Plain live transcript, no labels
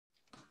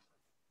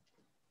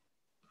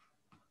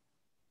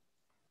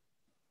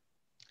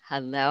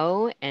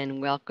Hello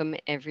and welcome,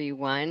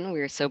 everyone.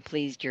 We're so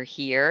pleased you're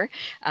here.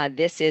 I'm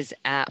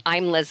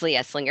Leslie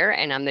Esslinger,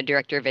 and I'm the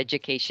Director of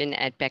Education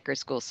at Becker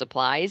School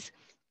Supplies.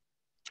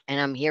 And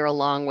I'm here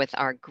along with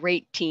our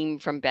great team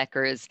from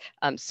Becker's.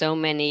 So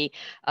many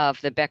of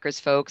the Becker's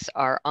folks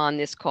are on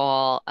this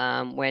call.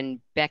 When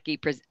Barry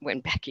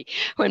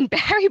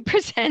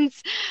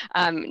presents,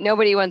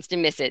 nobody wants to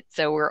miss it.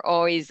 So we're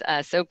always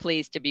so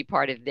pleased to be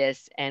part of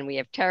this. And we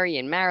have Terry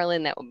and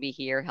Marilyn that will be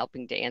here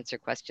helping to answer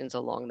questions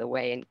along the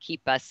way and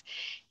keep us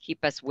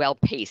well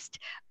paced.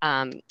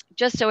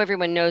 Just so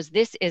everyone knows,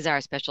 this is our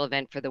special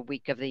event for the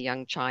Week of the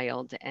Young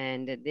Child,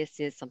 and this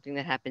is something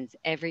that happens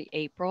every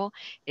April.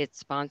 It's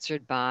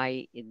sponsored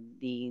by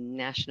the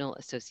National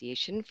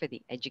Association for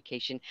the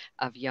Education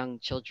of Young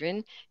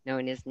Children,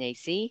 known as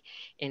NACY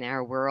in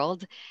our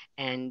world.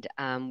 And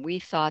we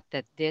thought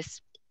that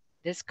this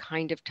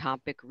kind of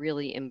topic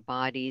really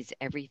embodies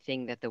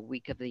everything that the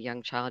Week of the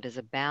Young Child is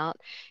about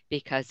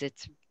because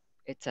it's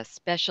a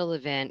special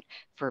event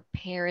for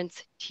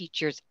parents,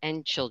 teachers,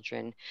 and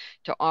children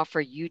to offer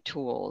you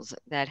tools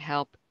that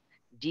help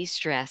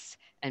de-stress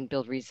and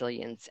build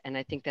resilience. And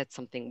I think that's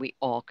something we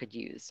all could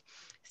use.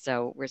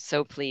 So we're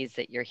so pleased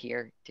that you're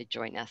here to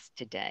join us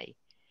today.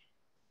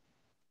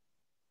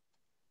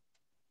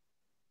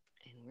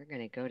 And we're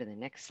going to go to the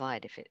next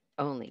slide if it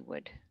only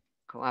would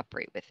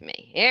cooperate with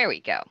me. Here we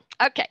go.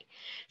 Okay,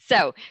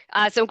 so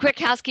some quick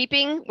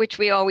housekeeping, which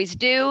we always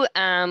do.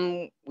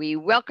 We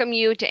welcome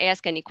you to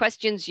ask any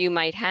questions you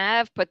might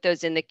have. Put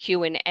those in the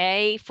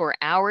Q&A for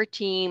our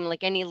team,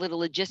 like any little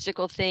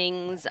logistical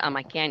things.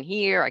 I can't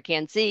hear, I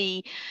can't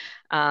see.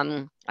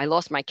 I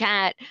lost my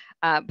cat.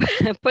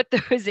 Put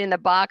those in the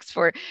box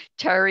for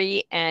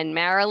Terry and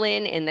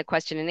Marilyn in the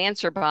question and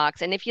answer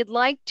box. And if you'd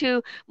like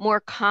to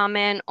more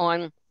comment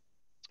on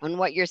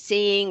what you're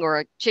seeing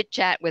or chit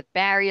chat with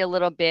Barry a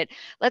little bit,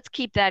 let's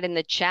keep that in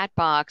the chat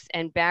box,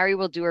 and Barry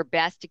will do her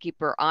best to keep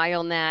her eye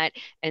on that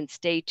and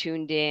stay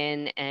tuned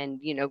in and,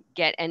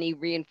 get any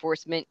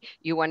reinforcement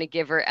you want to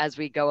give her as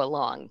we go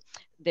along.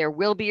 There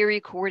will be a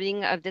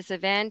recording of this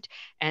event,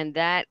 and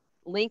that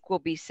link will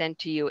be sent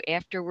to you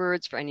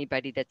afterwards for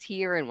anybody that's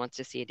here and wants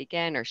to see it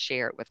again or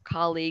share it with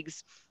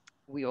colleagues.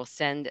 We will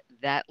send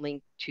that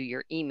link to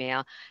your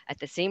email. At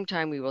the same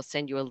time, we will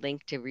send you a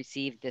link to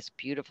receive this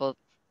beautiful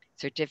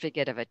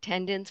certificate of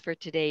attendance for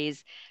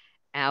today's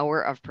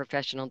hour of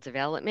professional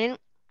development.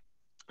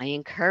 I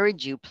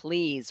encourage you,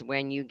 please,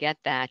 when you get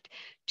that,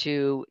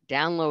 to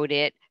download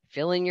it,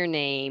 fill in your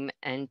name,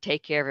 and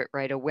take care of it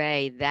right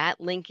away. That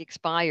link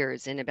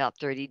expires in about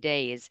 30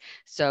 days.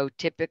 So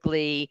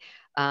typically,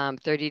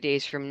 30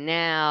 days from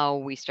now,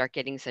 we start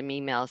getting some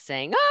emails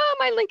saying, oh,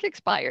 my link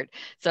expired.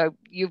 So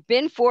you've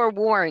been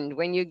forewarned.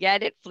 When you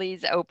get it,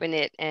 please open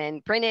it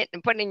and print it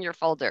and put it in your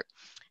folder.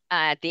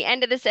 At the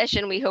end of the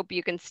session, we hope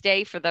you can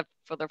stay for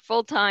the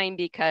full time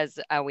because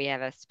we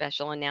have a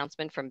special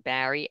announcement from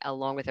Barry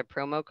along with a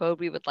promo code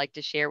we would like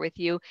to share with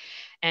you.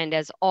 And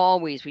as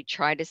always, we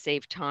try to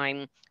save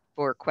time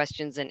for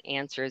questions and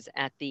answers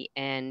at the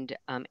end.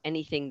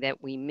 Anything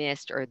that we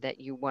missed or that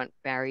you want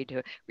Barry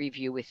to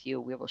review with you,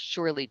 we will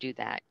surely do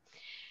that.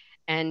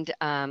 And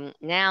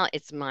now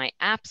it's my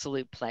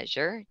absolute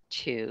pleasure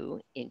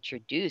to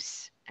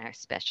introduce our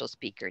special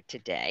speaker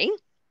today.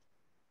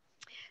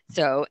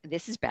 So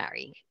this is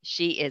Bari.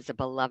 She is a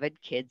beloved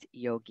kids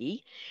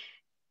yogi.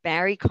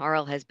 Bari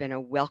Koral has been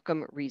a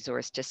welcome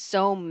resource to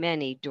so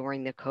many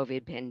during the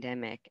COVID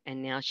pandemic,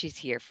 and now she's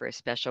here for a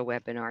special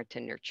webinar to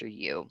nurture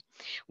you.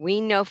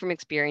 We know from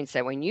experience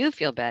that when you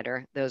feel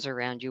better, those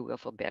around you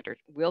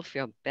will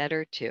feel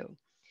better too.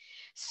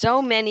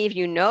 So many of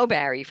you know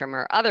Bari from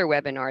our other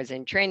webinars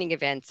and training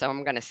events, so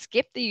I'm going to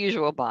skip the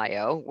usual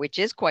bio, which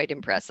is quite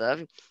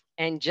impressive,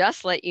 and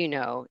just let you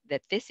know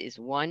that this is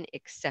one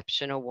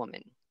exceptional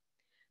woman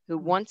who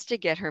wants to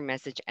get her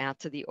message out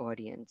to the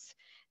audience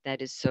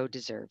that is so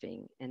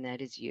deserving, and that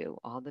is you,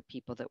 all the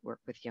people that work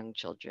with young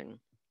children.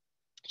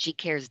 She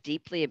cares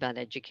deeply about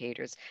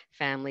educators,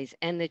 families,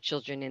 and the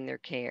children in their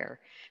care.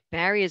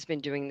 Bari has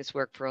been doing this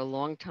work for a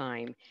long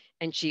time,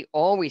 and she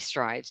always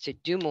strives to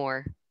do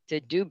more, to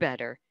do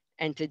better,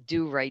 and to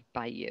do right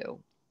by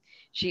you.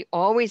 She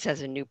always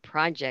has a new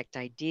project,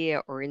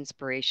 idea, or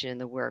inspiration in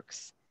the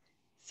works.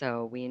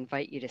 So we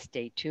invite you to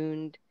stay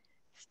tuned,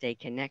 stay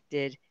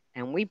connected,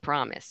 and we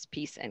promise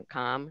peace and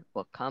calm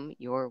will come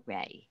your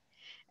way.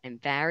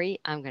 And Bari,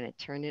 I'm going to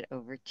turn it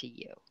over to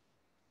you.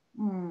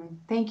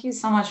 Thank you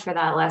so much for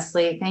that,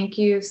 Leslie. Thank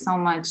you so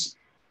much,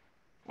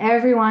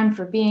 everyone,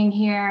 for being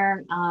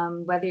here.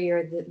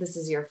 Whether this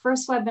is your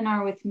first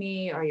webinar with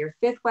me or your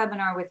fifth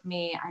webinar with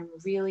me, I'm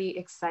really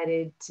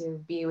excited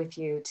to be with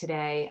you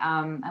today.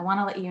 I want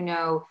to let you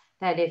know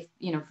that if,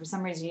 for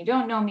some reason you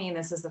don't know me and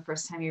this is the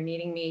first time you're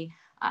meeting me,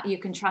 you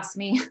can trust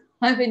me.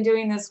 I've been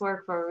doing this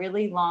work for a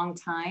really long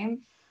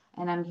time,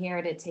 and I'm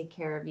here to take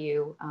care of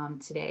you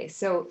today.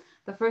 So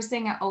the first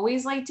thing I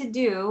always like to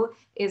do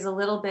is a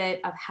little bit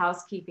of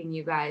housekeeping,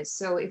 you guys.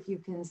 So if you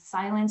can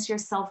silence your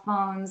cell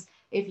phones,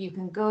 if you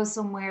can go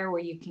somewhere where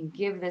you can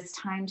give this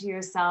time to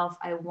yourself,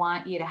 I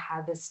want you to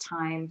have this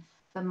time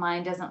The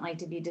mind doesn't like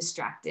to be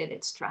distracted.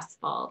 It's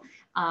stressful.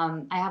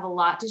 I have a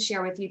lot to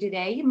share with you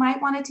today. You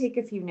might want to take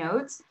a few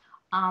notes,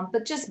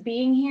 but just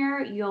being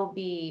here, you'll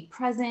be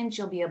present.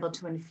 You'll be able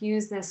to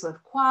infuse this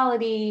with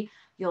quality.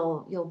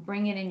 You'll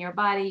bring it in your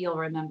body. You'll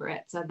remember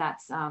it. So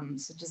that's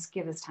so just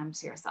give this time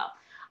to yourself.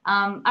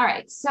 All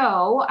right,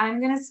 so I'm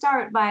going to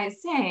start by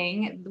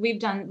saying we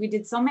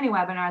did so many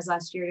webinars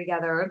last year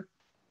together.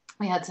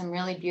 We had some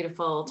really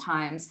beautiful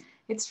times.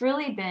 It's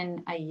really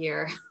been a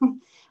year.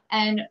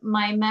 And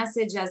my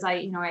message as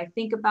I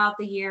think about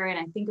the year and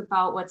I think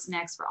about what's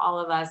next for all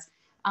of us,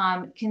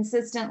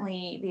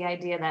 consistently the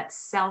idea that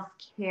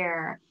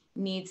self-care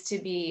needs to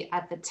be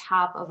at the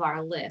top of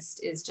our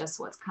list is just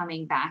what's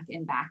coming back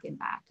and back and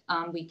back.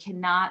 We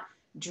cannot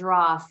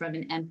draw from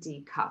an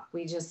empty cup.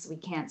 We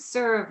can't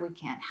serve, we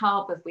can't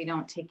help if we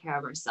don't take care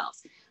of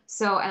ourselves.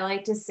 So I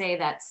like to say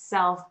that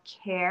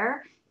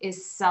self-care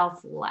is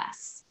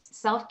selfless.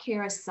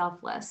 Self-care is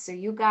selfless. So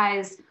you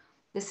guys,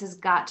 this has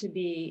got to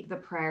be the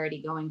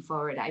priority going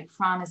forward. I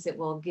promise it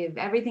will give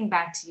everything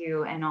back to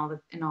you and all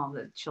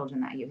the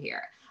children that you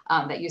hear,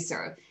 that you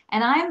serve.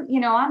 And I'm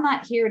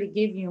not here to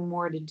give you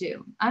more to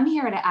do. I'm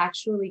here to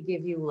actually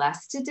give you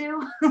less to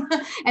do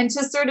and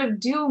to sort of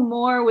do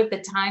more with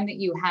the time that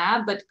you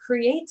have, but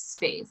create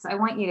space. I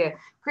want you to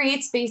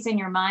create space in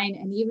your mind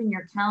and even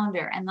your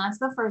calendar. And that's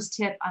the first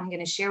tip I'm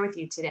going to share with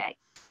you today.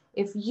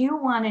 If you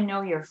want to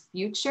know your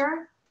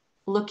future,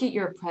 look at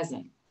your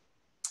present.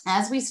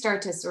 As we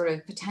start to sort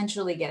of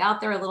potentially get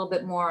out there a little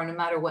bit more, no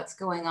matter what's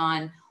going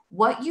on,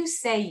 what you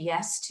say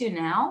yes to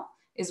now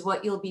is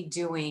what you'll be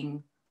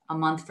doing a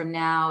month from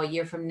now, a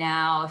year from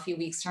now, a few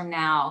weeks from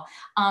now.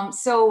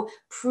 So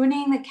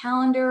pruning the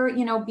calendar,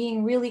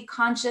 being really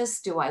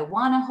conscious. Do I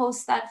want to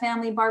host that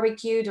family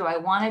barbecue? Do I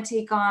want to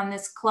take on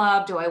this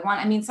club?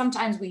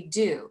 Sometimes we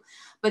do.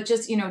 But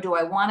just, do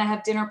I want to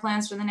have dinner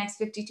plans for the next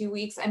 52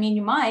 weeks?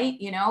 You might,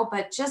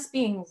 but just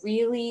being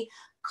really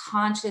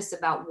conscious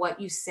about what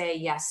you say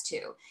yes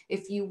to.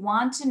 If you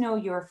want to know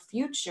your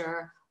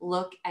future,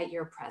 look at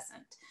your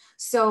present.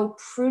 So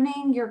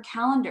pruning your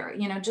calendar,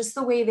 just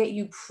the way that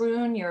you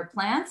prune your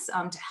plants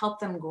to help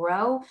them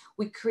grow,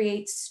 we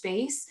create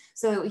space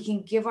so that we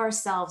can give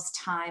ourselves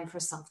time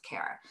for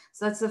self-care.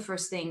 So that's the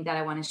first thing that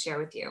I want to share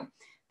with you.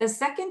 The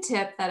second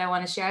tip that I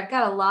want to share, I've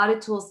got a lot of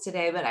tools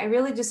today, but I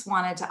really just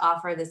wanted to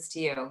offer this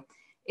to you.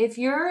 If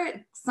you're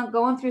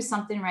going through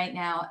something right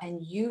now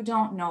and you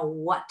don't know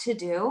what to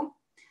do,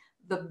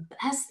 the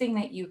best thing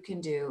that you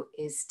can do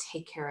is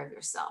take care of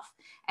yourself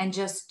and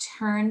just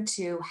turn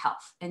to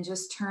health and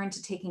just turn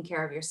to taking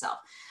care of yourself.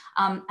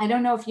 I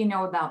don't know if you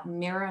know about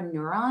mirror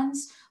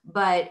neurons,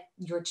 but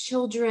your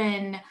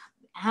children,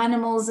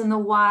 animals in the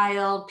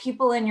wild,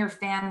 people in your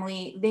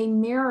family, they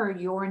mirror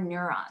your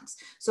neurons.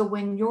 So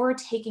when you're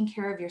taking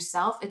care of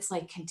yourself, it's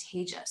like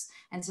contagious.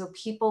 And so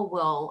people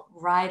will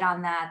ride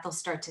on that. They'll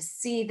start to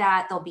see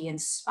that. They'll be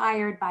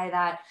inspired by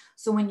that.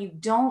 So when you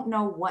don't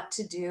know what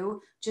to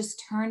do,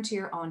 just turn to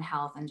your own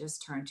health and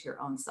just turn to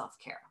your own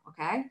self-care.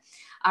 Okay.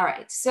 All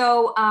right.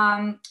 So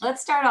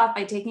let's start off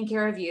by taking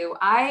care of you.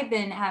 I've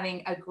been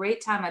having a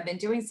great time. I've been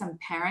doing some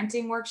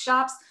parenting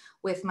workshops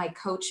with my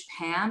coach,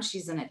 Pam.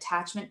 She's an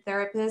attachment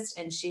therapist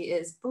and she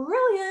is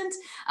brilliant.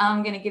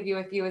 I'm going to give you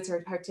a few of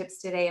her tips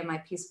today in my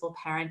peaceful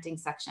parenting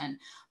section.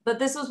 But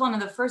this was one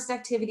of the first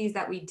activities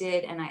that we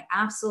did and I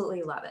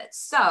absolutely love it.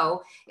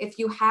 So if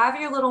you have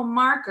your little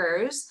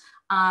markers,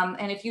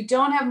 and if you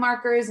don't have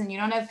markers and you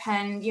don't have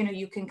pen,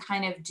 you can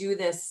kind of do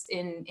this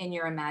in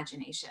your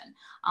imagination.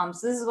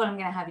 So this is what I'm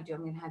going to have you do.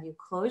 I'm going to have you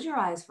close your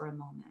eyes for a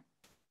moment.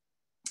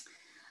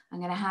 I'm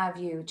going to have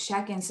you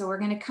check in. So we're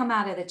going to come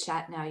out of the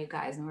chat now, you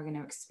guys, and we're going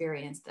to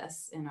experience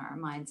this in our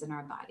minds and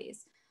our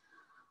bodies.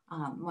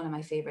 One of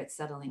my favorite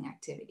settling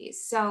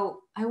activities. So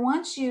I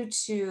want you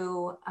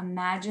to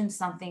imagine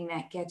something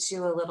that gets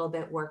you a little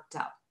bit worked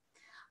up.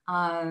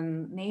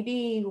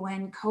 Maybe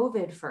when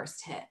COVID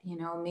first hit,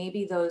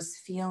 maybe those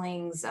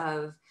feelings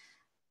of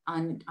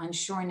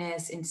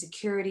unsureness,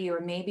 insecurity,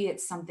 or maybe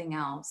it's something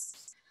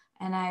else.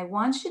 And I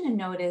want you to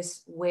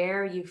notice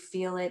where you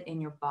feel it in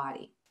your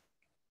body.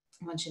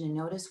 I want you to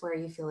notice where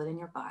you feel it in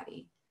your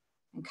body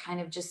and kind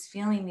of just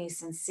feeling these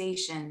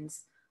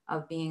sensations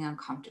of being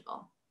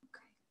uncomfortable.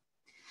 Okay.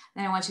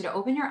 Then I want you to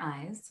open your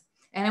eyes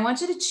and I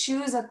want you to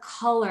choose a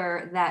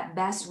color that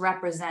best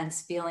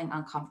represents feeling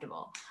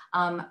uncomfortable.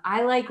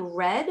 I like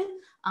red.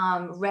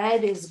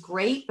 Red is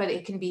great, but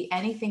it can be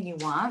anything you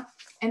want.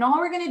 And all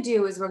we're going to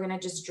do is we're going to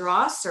just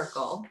draw a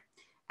circle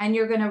and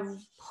you're going to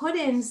put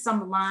in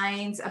some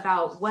lines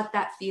about what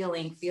that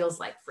feeling feels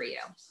like for you,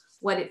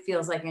 what it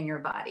feels like in your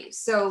body.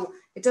 So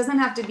it doesn't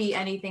have to be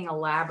anything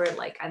elaborate.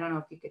 Like, I don't know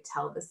if you could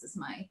tell this is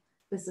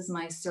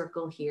my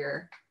circle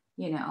here,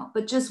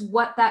 but just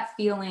what that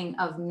feeling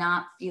of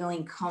not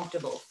feeling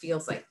comfortable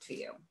feels like to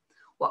you,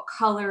 what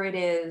color it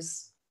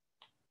is,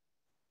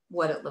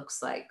 what it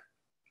looks like.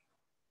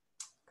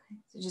 Okay.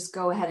 So just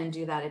go ahead and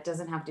do that. It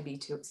doesn't have to be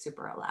too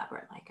super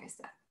elaborate, like I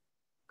said.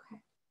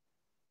 Okay.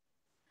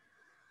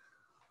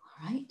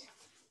 All right.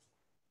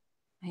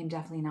 I am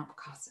definitely not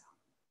Picasso.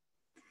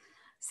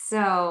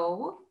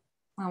 So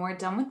When we're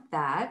done with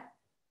that,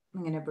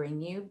 I'm going to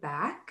bring you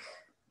back.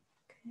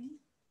 Okay.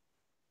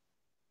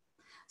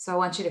 So I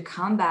want you to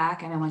come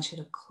back and I want you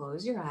to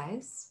close your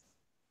eyes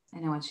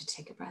and I want you to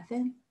take a breath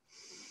in.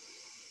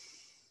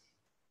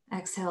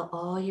 Exhale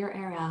all your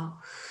air out.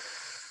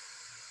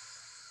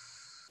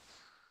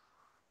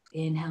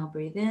 Inhale,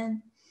 breathe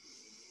in.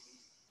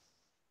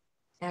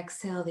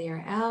 Exhale the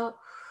air out.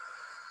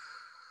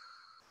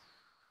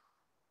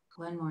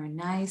 One more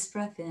nice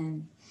breath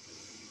in.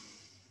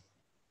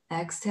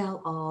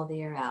 Exhale all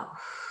the air out.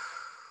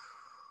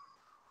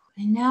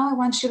 And now I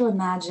want you to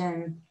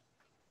imagine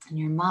in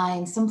your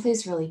mind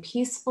someplace really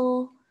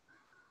peaceful,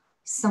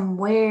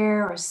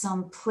 somewhere or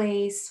some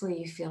place where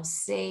you feel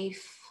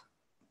safe.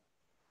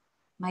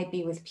 Might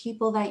be with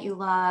people that you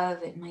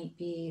love. It might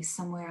be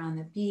somewhere on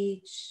the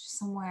beach,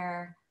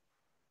 somewhere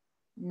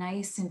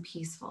nice and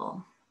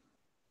peaceful.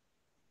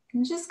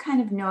 And just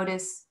kind of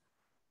notice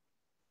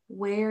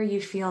where you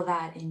feel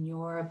that in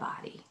your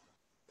body.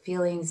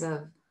 Feelings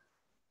of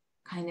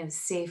kind of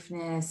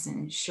safeness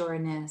and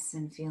sureness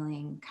and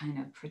feeling kind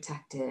of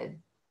protected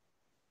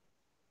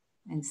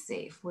and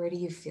safe. Where do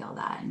you feel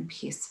that and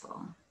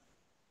peaceful?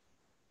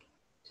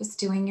 Just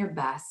doing your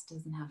best,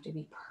 doesn't have to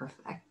be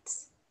perfect.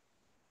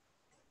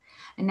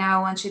 And now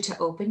I want you to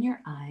open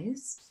your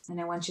eyes and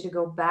I want you to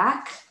go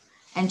back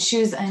and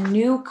choose a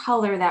new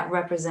color that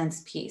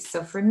represents peace.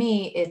 So for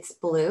me, it's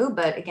blue,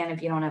 but again,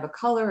 if you don't have a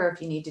color or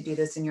if you need to do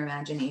this in your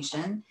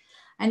imagination,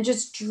 and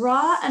just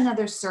draw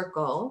another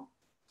circle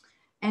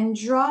and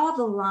draw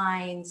the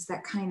lines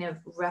that kind of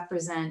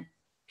represent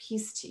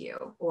peace to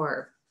you,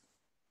 or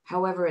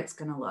however it's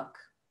going to look.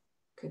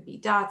 Could be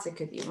dots, it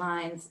could be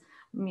lines.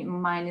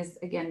 Mine is,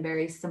 again,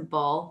 very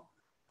simple.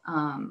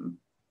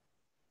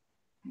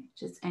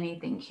 Just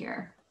anything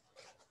here.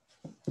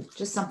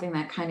 Just something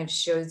that kind of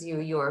shows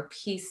you your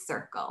peace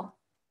circle.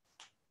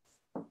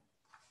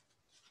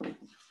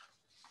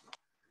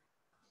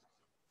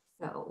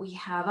 So we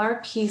have our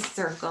peace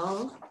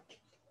circle.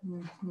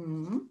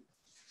 Mm-hmm.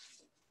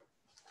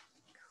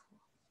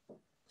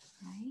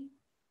 Right.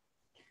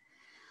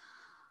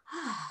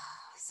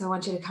 So I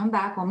want you to come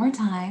back one more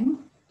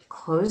time,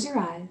 close your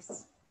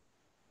eyes,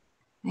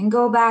 and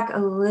go back a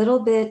little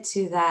bit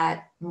to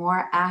that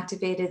more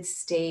activated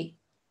state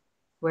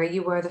where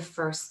you were the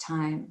first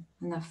time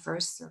in the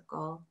first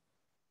circle,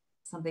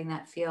 something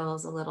that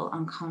feels a little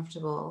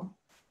uncomfortable.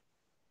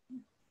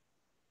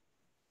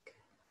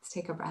 Let's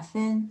take a breath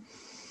in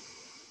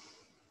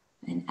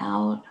and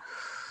out.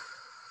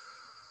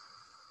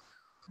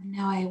 And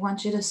now I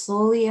want you to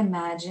slowly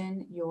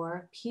imagine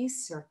your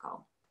peace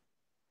circle.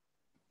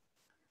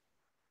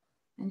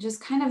 And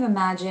just kind of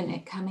imagine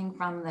it coming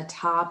from the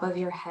top of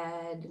your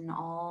head and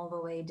all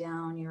the way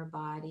down your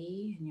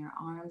body and your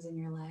arms and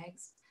your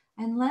legs.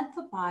 And let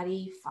the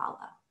body follow.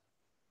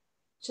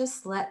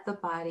 Just let the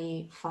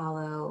body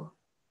follow.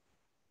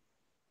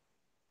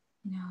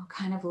 You know,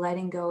 kind of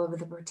letting go of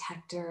the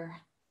protector.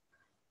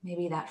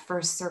 Maybe that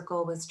first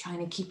circle was trying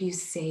to keep you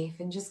safe,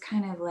 and just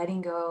kind of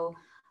letting go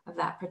of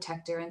that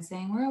protector and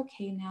saying, we're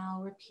okay now,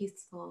 we're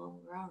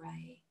peaceful, we're all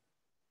right,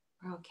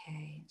 we're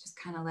okay. Just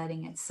kind of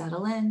letting it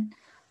settle in,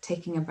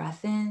 taking a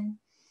breath in,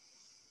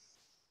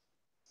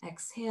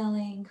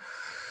 exhaling,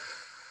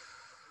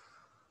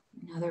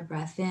 another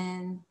breath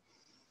in,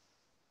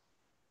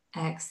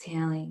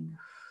 exhaling.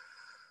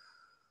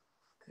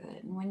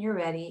 Good. And when you're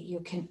ready, you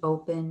can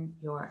open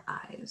your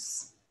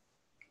eyes.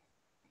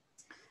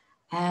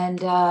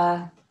 And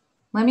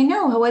let me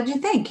know, what'd you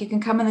think? You can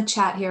come in the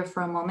chat here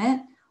for a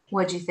moment.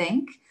 What'd you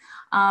think?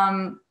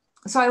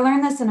 So I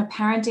learned this in a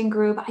parenting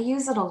group. I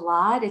use it a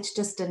lot. It's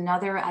just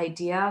another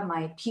idea,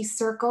 my peace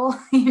circle.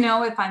 You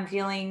know, if I'm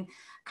feeling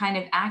kind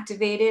of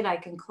activated, I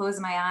can close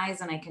my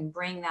eyes and I can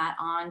bring that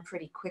on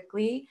pretty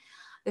quickly.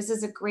 This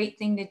is a great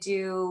thing to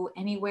do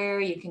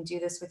anywhere. You can do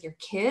this with your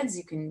kids.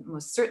 You can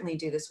most certainly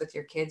do this with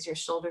your kids. Your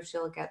shoulders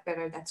will get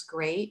better. That's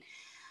great.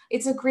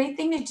 It's a great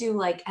thing to do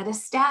like at a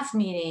staff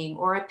meeting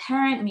or a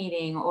parent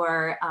meeting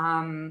or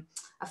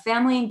a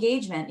family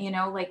engagement, you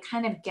know, like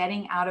kind of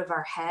getting out of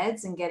our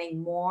heads and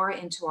getting more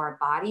into our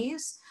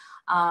bodies.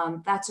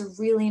 That's a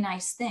really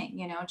nice thing,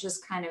 you know,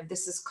 just kind of,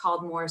 this is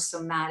called more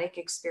somatic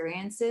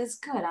experiences.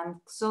 Good.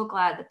 I'm so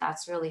glad that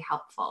that's really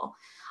helpful.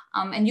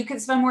 And you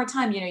could spend more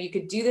time, you know, you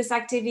could do this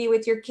activity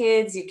with your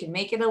kids. You can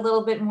make it a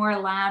little bit more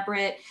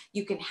elaborate.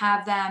 You can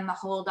have them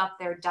hold up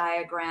their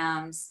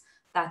diagrams.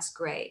 That's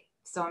great.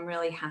 So I'm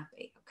really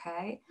happy.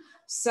 Okay.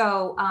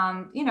 So,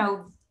 you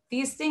know,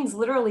 these things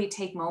literally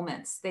take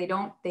moments. They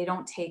don't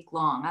take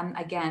long.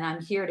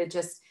 I'm here to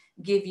just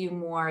give you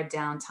more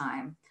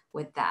downtime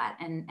with that.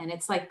 And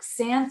it's like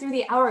sand through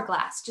the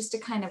hourglass, just to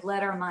kind of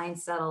let our mind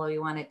settle. We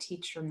want to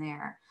teach from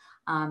there.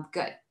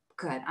 Good.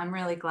 I'm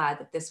really glad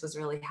that this was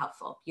really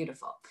helpful.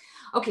 Beautiful.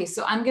 Okay.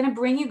 So I'm going to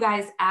bring you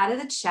guys out of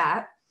the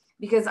chat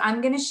because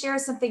I'm going to share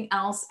something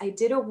else. I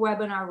did a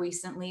webinar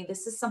recently.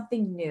 This is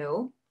something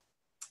new.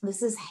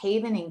 This is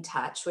Havening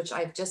Touch, which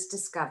I've just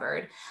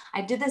discovered.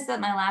 I did this at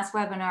my last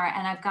webinar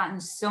and I've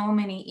gotten so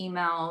many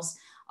emails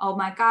Oh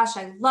my gosh,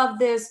 I love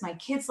this. My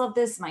kids love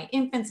this. My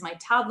infants, my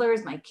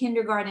toddlers, my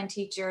kindergarten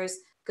teachers.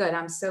 Good.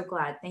 I'm so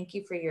glad. Thank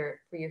you for your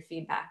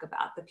feedback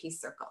about the peace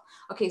circle.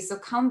 Okay, so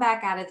come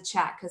back out of the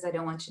chat because I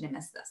don't want you to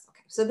miss this.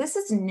 Okay, so this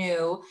is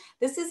new.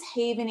 This is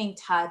Havening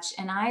Touch,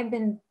 and I've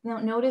been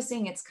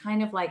noticing it's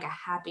kind of like a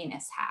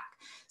happiness hack.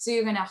 So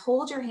you're going to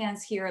hold your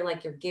hands here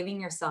like you're giving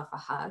yourself a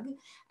hug,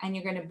 and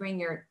you're going to bring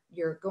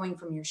you're going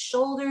from your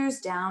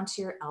shoulders down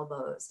to your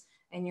elbows,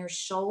 and your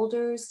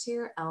shoulders to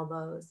your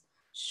elbows,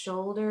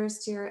 shoulders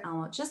to your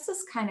elbow. Just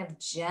this kind of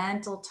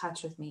gentle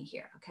touch with me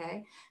here,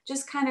 okay?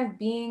 Just kind of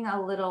being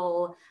a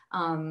little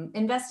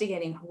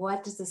investigating,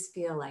 what does this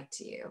feel like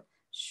to you?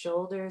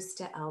 Shoulders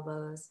to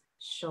elbows,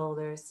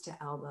 shoulders to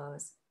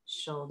elbows,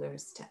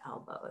 shoulders to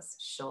elbows,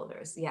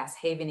 shoulders. Yes,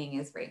 havening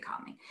is very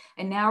calming.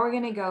 And now we're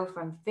going to go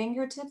from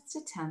fingertips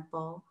to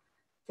temple,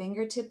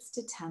 fingertips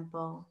to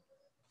temple,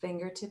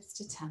 fingertips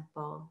to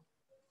temple,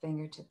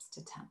 fingertips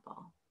to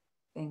temple,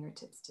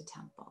 fingertips to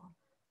temple,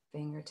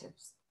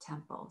 fingertips,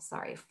 temple,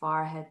 sorry,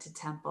 forehead to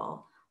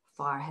temple,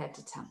 forehead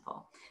to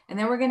temple. And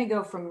then we're going to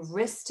go from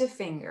wrist to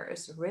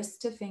fingers,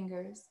 wrist to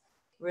fingers,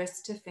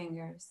 wrist to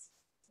fingers,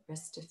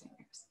 wrist to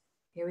fingers.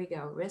 Here we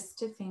go, wrist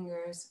to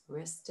fingers,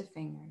 wrist to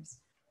fingers,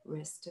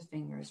 wrist to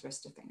fingers,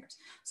 wrist to fingers.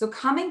 So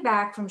coming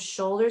back from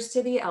shoulders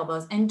to the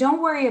elbows, and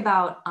don't worry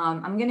about,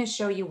 I'm going to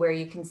show you where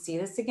you can see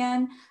this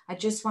again. I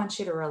just want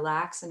you to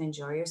relax and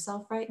enjoy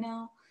yourself right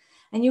now.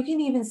 And you can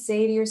even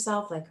say to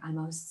yourself, like, I'm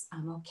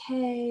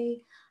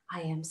okay,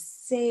 I am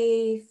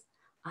safe,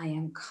 I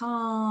am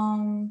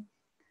calm,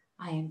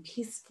 I am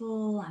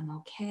peaceful, I'm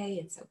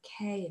okay, it's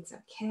okay, it's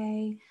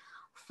okay.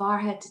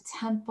 Forehead to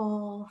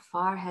temple,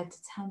 forehead to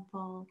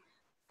temple,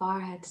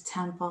 forehead to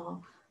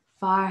temple,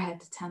 forehead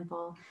to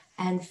temple,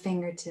 and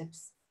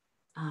fingertips,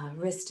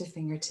 wrist to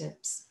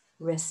fingertips,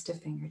 wrist to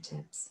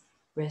fingertips,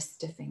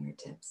 wrist to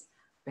fingertips,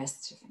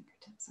 wrist to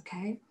fingertips,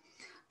 okay?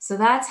 So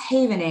that's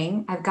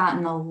havening. I've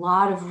gotten a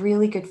lot of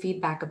really good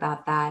feedback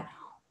about that.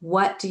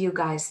 What do you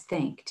guys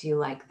think? Do you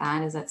like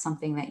that? Is that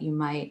something that you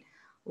might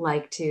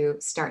like to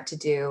start to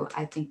do?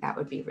 I think that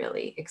would be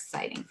really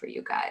exciting for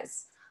you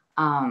guys.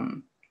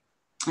 I'm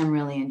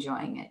really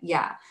enjoying it.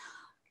 Yeah.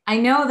 I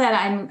know that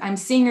I'm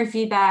seeing your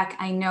feedback.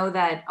 I know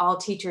that all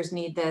teachers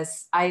need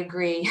this. I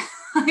agree.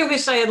 I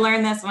wish I had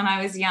learned this when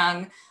I was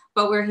young,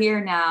 but we're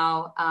here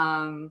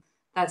now.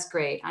 That's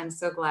great. I'm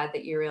so glad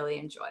that you really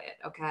enjoy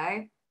it.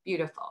 Okay.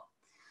 Beautiful.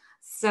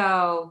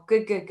 So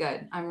good, good,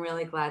 good. I'm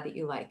really glad that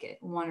you like it.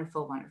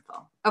 Wonderful,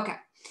 wonderful. Okay.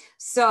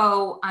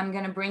 So I'm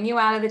going to bring you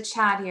out of the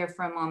chat here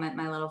for a moment,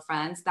 my little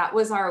friends. That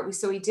was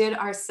so we did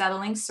our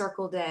settling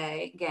circle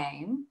day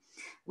game.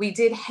 We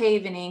did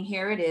havening.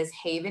 Here it is,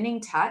 havening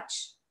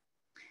touch.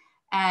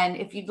 And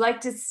if you'd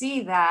like to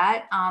see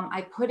that,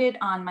 I put it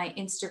on my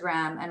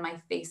Instagram and my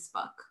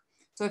Facebook.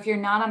 So if you're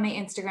not on my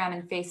Instagram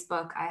and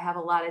Facebook, I have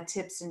a lot of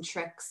tips and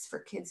tricks for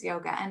kids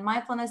yoga and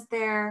mindfulness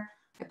there.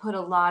 I put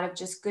a lot of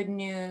just good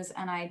news,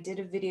 and I did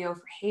a video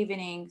for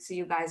havening so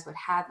you guys would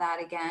have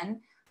that again,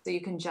 so you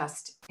can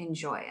just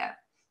enjoy it.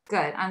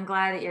 Good, I'm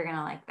glad that you're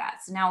gonna like that.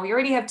 So now we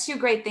already have two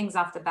great things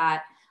off the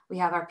bat. We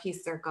have our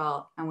peace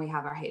circle and we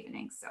have our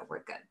havening, so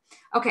we're good.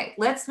 Okay,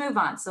 let's move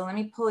on. So let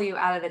me pull you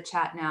out of the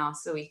chat now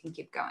so we can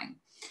keep going.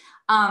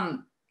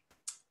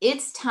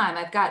 It's time.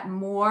 I've got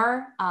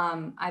more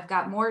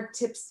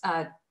tips,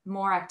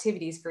 more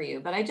activities for you,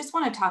 but I just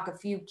want to talk a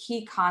few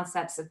key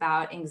concepts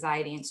about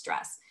anxiety and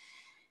stress.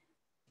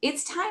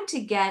 It's time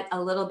to get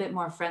a little bit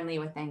more friendly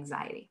with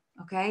anxiety.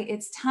 Okay,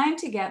 it's time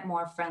to get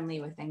more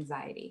friendly with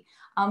anxiety.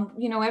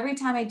 You know, every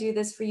time I do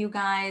this for you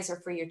guys or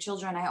for your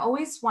children, I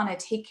always want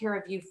to take care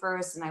of you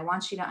first, and I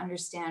want you to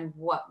understand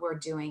what we're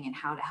doing and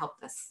how to help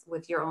this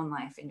with your own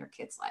life and your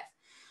kids' life.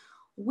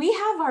 We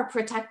have our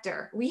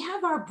protector. We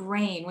have our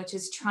brain, which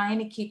is trying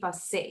to keep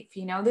us safe.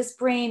 You know, this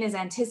brain is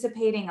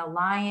anticipating a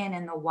lion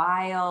in the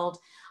wild.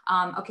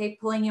 Okay,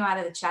 pulling you out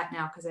of the chat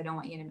now because I don't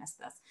want you to miss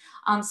this.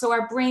 So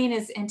our brain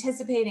is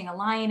anticipating a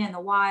lion in the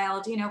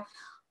wild. You know,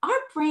 our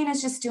brain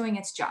is just doing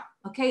its job.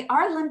 Okay,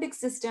 our limbic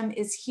system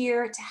is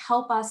here to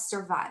help us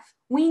survive.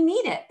 We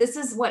need it. This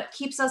is what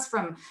keeps us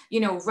from, you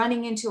know,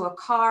 running into a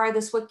car.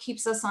 This is what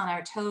keeps us on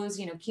our toes,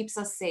 you know, keeps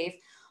us safe.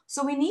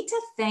 So we need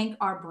to thank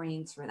our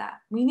brains for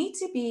that. We need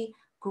to be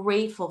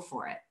grateful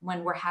for it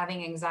when we're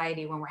having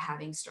anxiety, when we're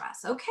having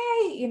stress.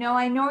 Okay, you know,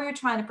 I know you're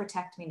trying to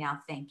protect me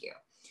now. Thank you.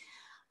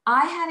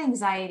 I had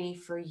anxiety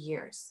for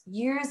years,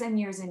 years and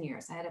years and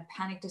years. I had a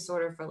panic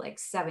disorder for like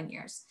 7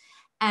 years,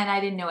 and I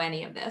didn't know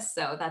any of this.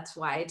 So that's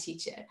why I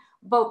teach it.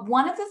 But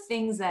one of the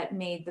things that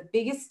made the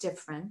biggest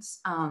difference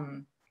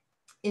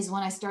is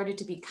when I started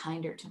to be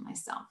kinder to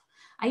myself.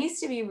 I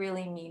used to be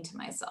really mean to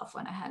myself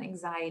when I had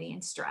anxiety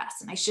and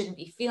stress, and I shouldn't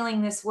be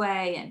feeling this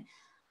way. And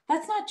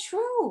that's not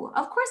true.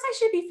 Of course I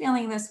should be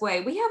feeling this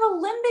way. We have a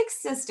limbic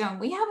system.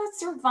 We have a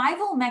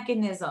survival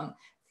mechanism.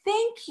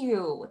 Thank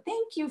you.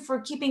 Thank you for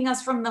keeping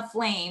us from the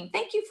flame.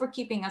 Thank you for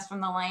keeping us from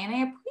the lion.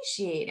 I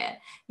appreciate it,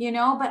 you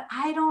know, but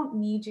I don't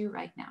need you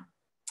right now.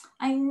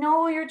 I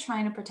know you're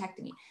trying to protect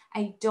me.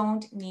 I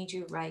don't need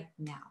you right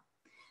now.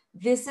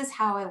 This is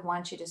how I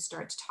want you to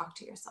start to talk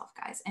to yourself,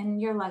 guys,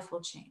 and your life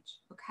will change,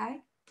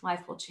 okay?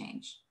 Life will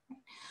change.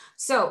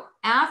 So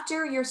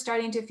after you're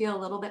starting to feel a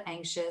little bit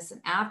anxious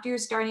and after you're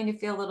starting to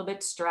feel a little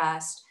bit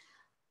stressed,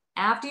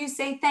 after you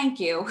say thank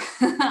you,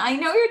 I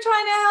know you're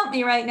trying to help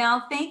me right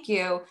now, thank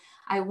you.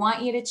 I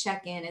want you to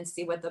check in and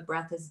see what the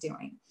breath is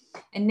doing.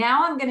 And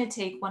now I'm going to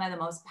take one of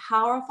the most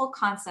powerful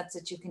concepts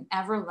that you can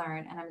ever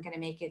learn, and I'm going to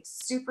make it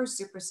super,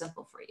 super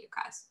simple for you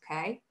guys,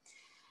 okay?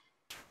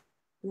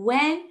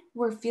 When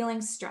we're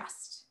feeling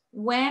stressed,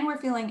 when we're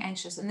feeling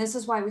anxious, and this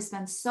is why we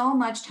spend so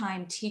much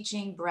time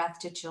teaching breath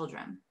to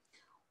children.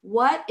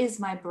 What is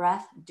my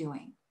breath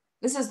doing?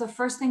 This is the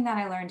first thing that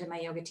I learned in my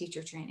yoga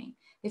teacher training.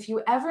 If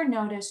you ever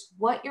notice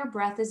what your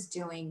breath is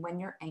doing when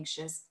you're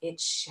anxious,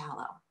 it's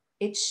shallow.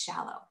 It's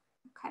shallow.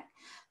 Okay.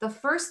 The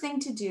first thing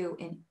to do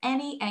in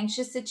any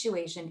anxious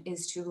situation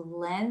is to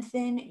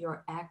lengthen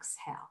your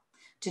exhale,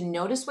 to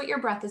notice what your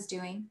breath is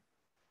doing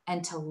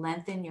and to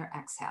lengthen your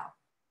exhale.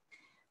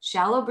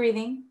 Shallow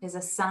breathing is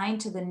a sign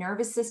to the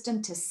nervous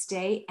system to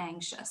stay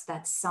anxious,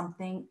 that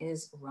something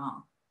is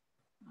wrong.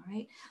 All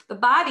right. The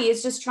body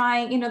is just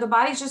trying, the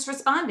body's just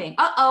responding.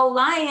 Uh-oh,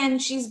 lion,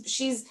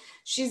 she's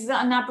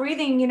not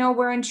breathing,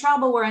 we're in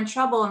trouble.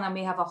 And then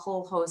we have a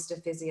whole host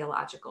of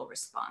physiological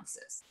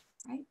responses,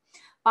 right?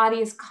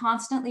 Body is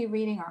constantly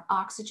reading our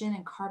oxygen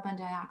and carbon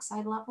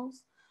dioxide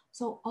levels.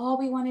 So all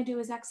we want to do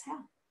is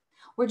exhale.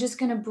 We're just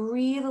going to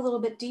breathe a little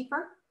bit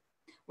deeper.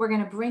 We're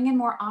going to bring in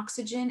more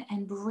oxygen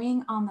and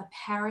bring on the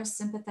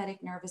parasympathetic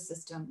nervous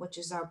system, which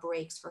is our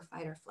brakes for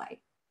fight or flight.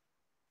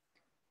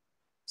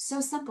 So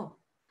simple.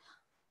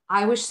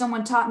 I wish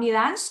someone taught me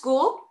that in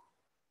school.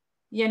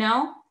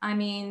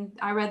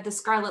 I read the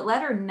Scarlet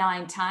Letter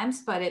 9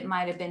 times, but it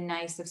might have been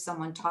nice if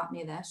someone taught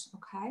me this,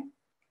 okay?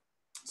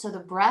 So the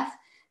breath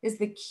is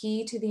the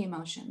key to the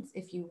emotions.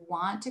 If you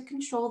want to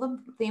control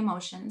the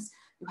emotions,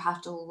 you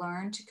have to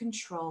learn to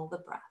control the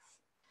breath.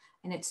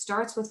 And it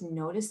starts with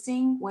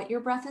noticing what your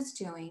breath is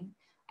doing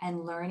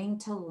and learning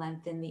to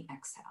lengthen the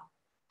exhale.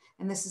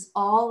 And this is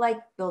all like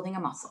building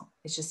a muscle.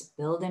 It's just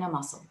building a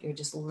muscle. You're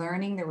just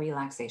learning the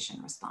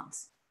relaxation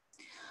response.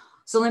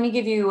 So let me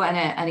give you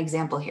an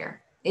example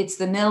here. It's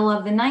the middle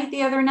of the night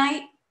the other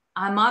night.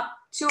 I'm up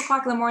 2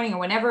 o'clock in the morning or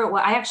whenever it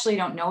was. I actually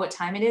don't know what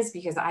time it is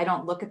because I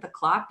don't look at the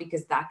clock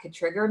because that could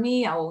trigger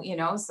me,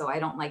 so I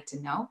don't like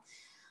to know.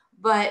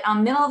 But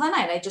middle of the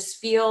night, I just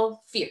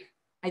feel fear.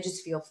 I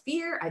just feel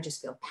fear. I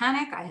just feel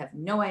panic. I have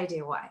no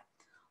idea why.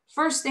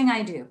 First thing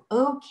I do,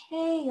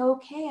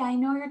 okay, I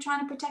know you're trying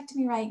to protect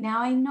me right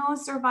now. I know,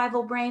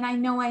 survival brain. I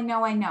know.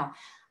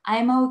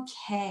 I'm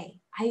okay.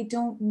 I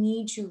don't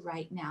need you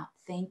right now.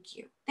 Thank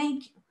you.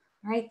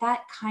 All right.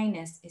 That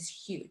kindness is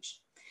huge.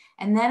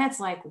 And then it's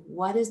like,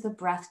 what is the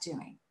breath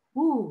doing?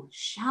 Ooh,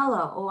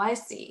 shallow. Oh, I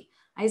see.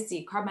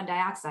 Carbon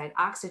dioxide,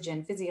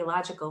 oxygen,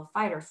 physiological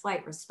fight or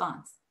flight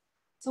response.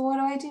 So what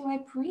do? I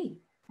breathe.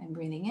 I'm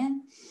breathing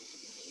in.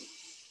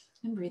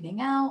 I'm breathing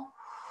out.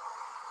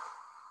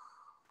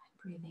 I'm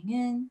breathing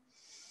in.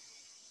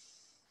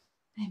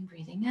 I'm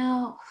breathing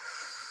out.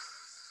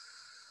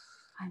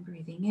 I'm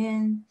breathing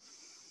in.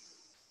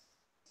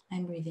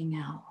 I'm breathing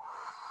out.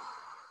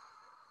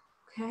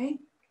 Okay.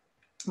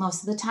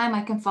 Most of the time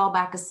I can fall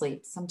back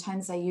asleep.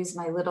 Sometimes I use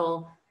my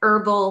little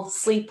herbal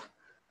sleep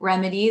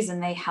remedies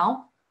and they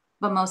help,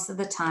 but most of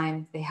the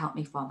time they help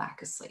me fall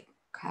back asleep.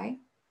 Okay.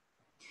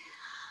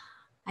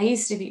 I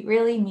used to be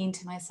really mean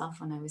to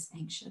myself when I was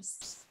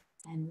anxious.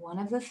 And one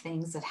of the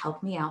things that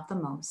helped me out the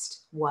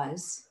most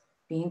was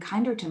being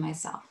kinder to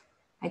myself.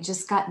 I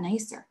just got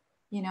nicer,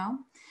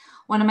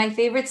 One of my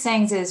favorite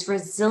sayings is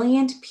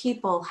resilient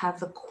people have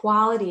the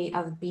quality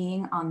of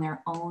being on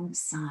their own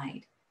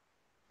side.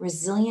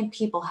 Resilient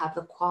people have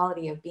the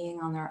quality of being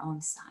on their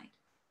own side,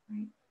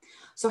 right?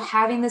 So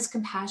having this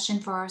compassion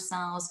for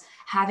ourselves,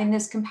 having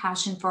this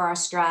compassion for our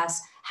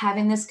stress,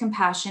 having this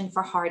compassion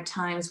for hard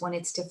times when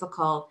it's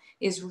difficult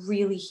is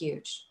really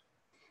huge.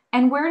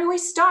 And where do we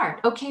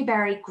start? Okay,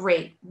 Bari,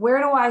 great. Where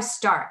do I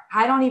start?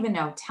 I don't even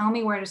know. Tell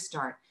me where to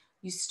start.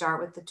 You start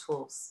with the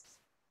tools.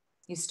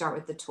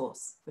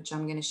 Which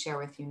I'm going to share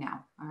with you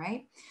now. All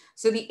right.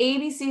 So the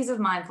ABCs of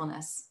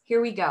mindfulness.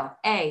 Here we go.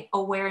 A,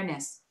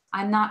 awareness.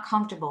 I'm not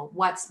comfortable.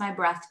 What's my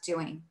breath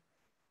doing?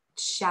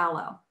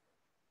 Shallow.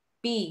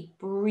 B,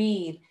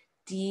 breathe.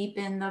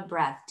 Deepen the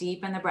breath.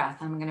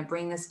 I'm going to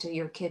bring this to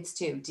your kids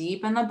too.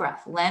 Deepen the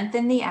breath.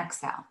 Lengthen the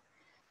exhale.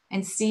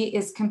 And C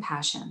is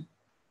compassion.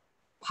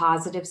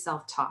 Positive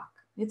self-talk.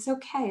 It's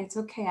okay.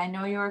 I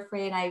know you're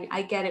afraid.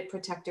 I get it,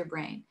 protector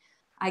brain.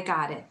 I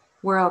got it.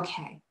 We're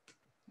okay.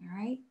 All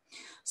right.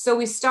 So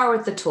we start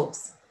with the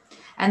tools.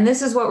 And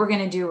this is what we're going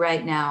to do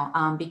right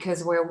now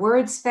because where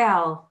words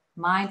fail,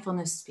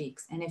 mindfulness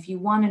speaks. And if you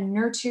want to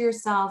nurture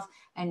yourself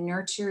and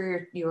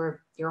nurture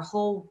your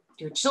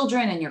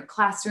children and your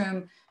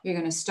classroom, you're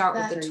going to start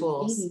with the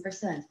tools.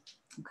 80%.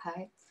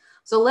 Okay.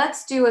 So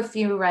let's do a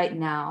few right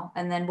now,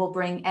 and then we'll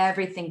bring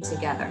everything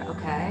together.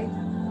 Okay.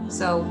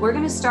 So we're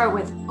going to start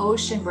with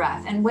ocean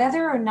breath. And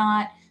whether or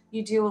not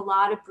You do a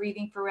lot of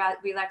breathing for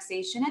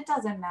relaxation. It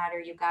doesn't matter,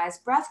 you guys.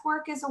 Breath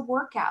work is a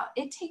workout.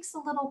 It takes a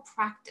little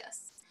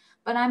practice.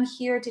 But I'm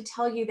here to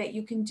tell you that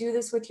you can do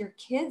this with your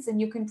kids and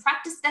you can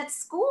practice at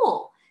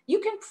school. You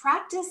can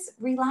practice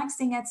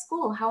relaxing at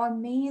school. How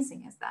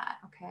amazing is that?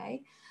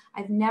 Okay.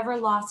 I've never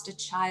lost a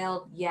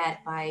child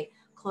yet by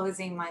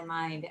closing my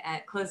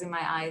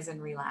eyes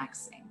and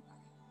relaxing.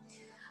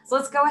 So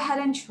let's go ahead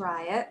and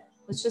try it.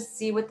 Let's just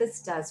see what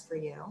this does for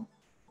you.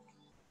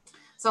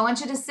 So I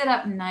want you to sit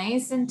up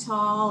nice and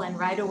tall, and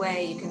right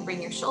away you can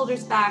bring your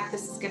shoulders back.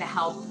 This is going to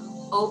help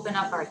open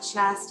up our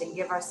chest and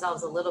give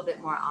ourselves a little bit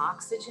more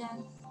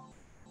oxygen.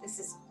 This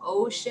is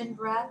ocean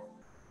breath.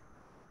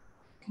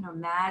 You can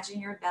imagine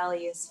your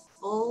belly is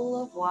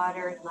full of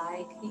water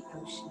like the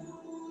ocean.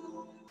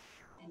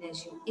 And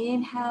as you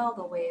inhale,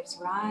 the waves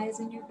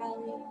rise in your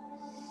belly.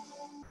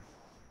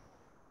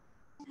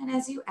 And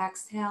as you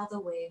exhale, the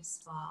waves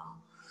fall.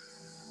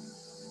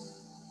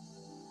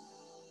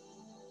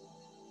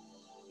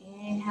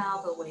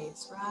 Inhale, the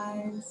waves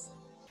rise.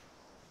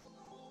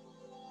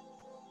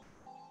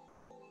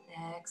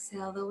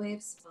 Exhale, the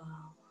waves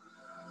fall.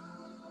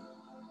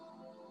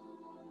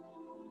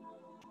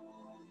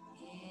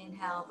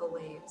 Inhale, the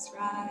waves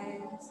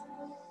rise.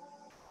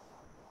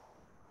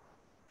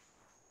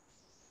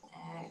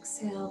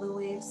 Exhale, the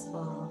waves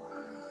fall.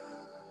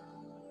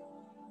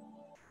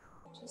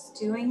 Just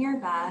doing your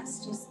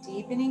best, just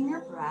deepening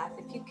your breath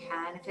if you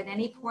can. If at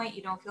any point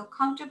you don't feel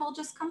comfortable,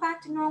 just come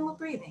back to normal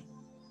breathing.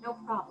 No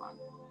problem.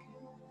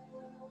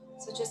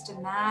 So just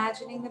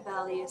imagining the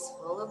belly is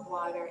full of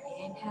water.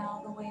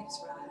 Inhale, the waves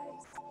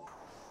rise.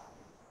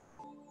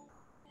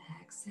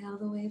 Exhale,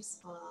 the waves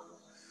fall.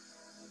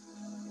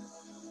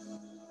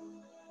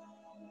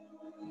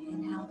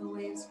 Inhale, the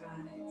waves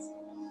rise.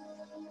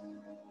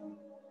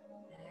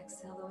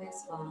 Exhale, the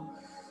waves fall.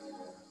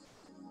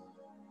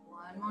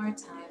 One more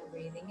time,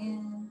 breathing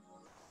in,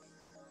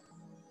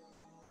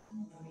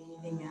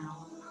 breathing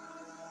out.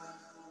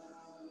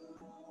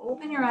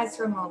 Open your eyes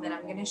for a moment.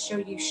 I'm going to show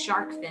you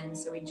shark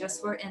fins. So we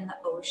just were in the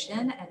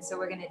ocean, and so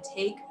we're going to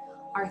take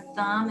our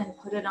thumb and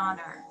put it on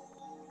our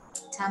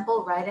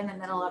temple right in the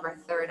middle of our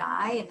third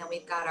eye, and then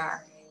we've got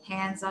our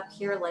hands up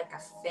here like a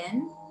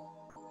fin.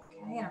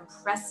 Okay, and I'm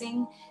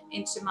pressing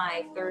into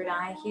my third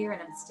eye here,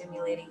 and I'm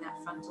stimulating that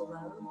frontal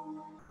lobe.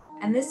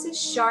 And this is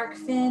shark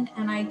fin,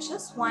 and I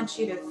just want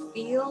you to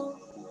feel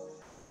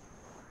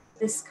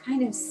this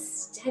kind of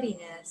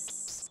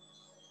steadiness,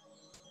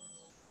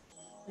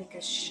 like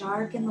a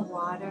shark in the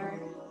water.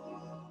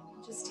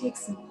 Just take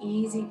some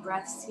easy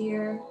breaths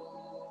here.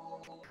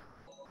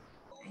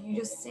 And you're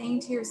just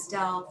saying to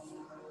yourself,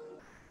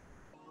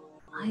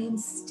 I am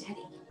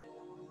steady.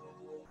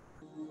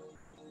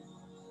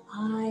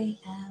 I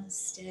am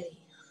steady.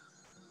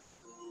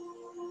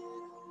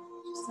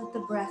 Just let the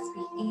breath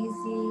be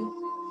easy.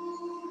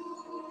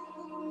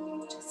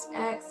 Just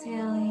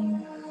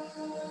exhaling.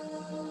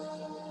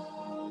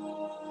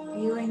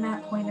 Feeling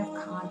that point of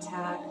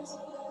contact.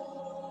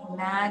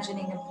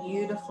 Imagining a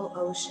beautiful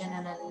ocean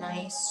and a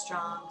nice,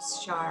 strong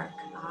shark.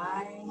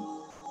 I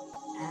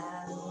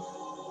am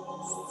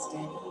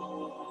steady.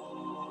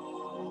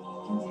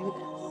 You can do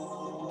this.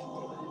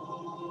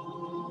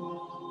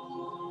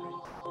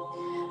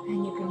 And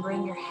you can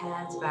bring your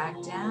hands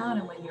back down,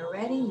 and when you're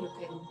ready, you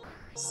can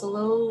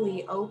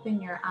slowly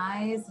open your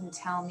eyes and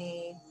tell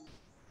me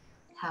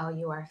how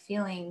you are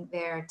feeling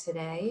there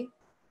today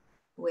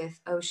with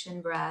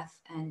ocean breath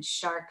and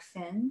shark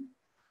fin.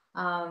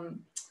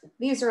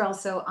 These are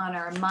also on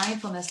our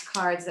mindfulness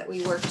cards that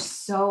we worked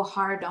so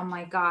hard. Oh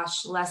my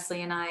gosh,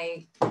 Leslie and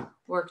I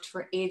worked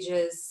for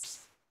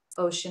ages.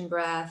 Ocean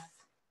breath,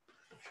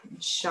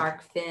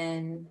 shark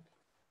fin.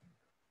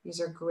 These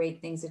are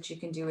great things that you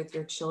can do with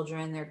your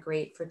children. They're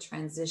great for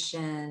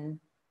transition.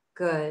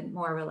 Good,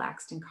 more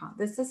relaxed and calm.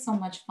 This is so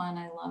much fun.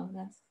 I love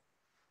this.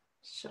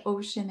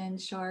 Ocean and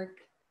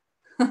shark.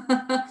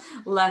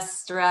 Less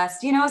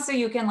stressed, you know, so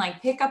you can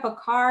like pick up a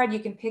card. You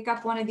can pick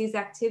up one of these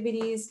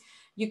activities.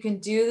 You can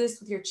do this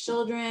with your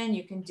children.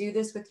 You can do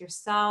this with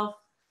yourself.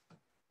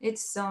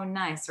 It's so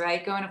nice,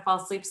 right? Going to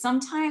fall asleep.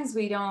 Sometimes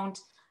we don't,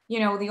 you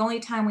know, the only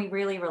time we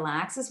really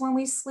relax is when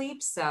we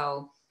sleep.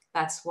 So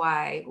that's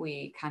why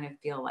we kind of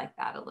feel like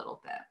that a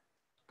little bit,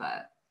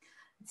 but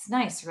it's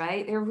nice,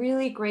 right? They're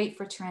really great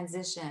for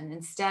transition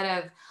instead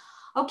of,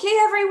 okay,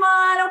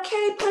 everyone,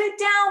 okay, put it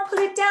down, put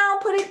it down,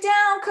 put it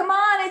down. Come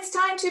on, it's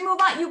time to move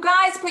on. You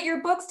guys put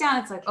your books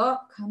down. It's like, oh,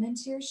 come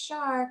into your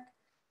shark.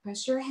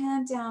 Press your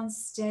hand down,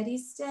 steady,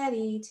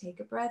 steady. Take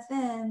a breath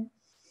in.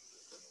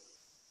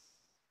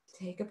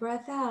 Take a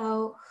breath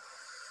out.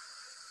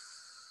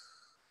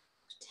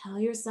 Tell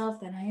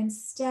yourself that I am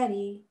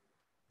steady,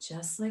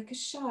 just like a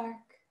shark.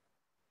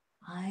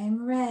 I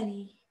am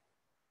ready.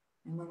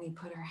 And when we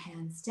put our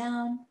hands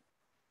down,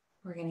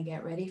 we're going to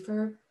get ready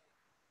for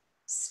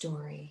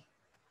story.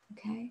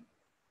 Okay?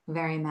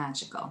 Very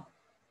magical.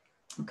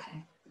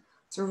 Okay.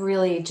 It's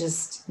really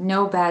just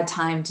no bad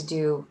time to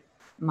do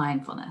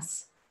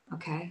mindfulness.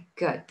 Okay,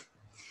 good.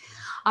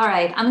 All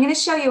right, I'm going to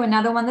show you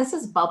another one. This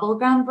is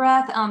bubblegum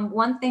breath.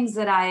 One things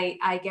that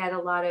I get a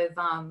lot of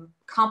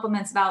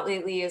compliments about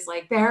lately is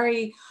like,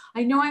 Bari,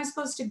 I know I'm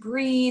supposed to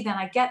breathe, and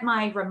I get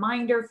my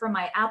reminder from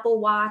my Apple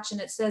Watch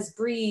and it says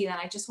breathe, and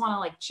I just want to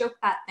like choke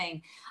that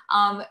thing.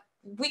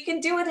 We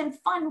can do it in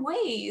fun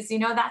ways. You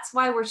know, that's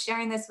why we're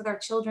sharing this with our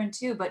children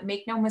too, but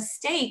make no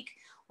mistake,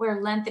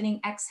 we're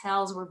lengthening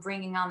exhales, we're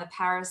bringing on the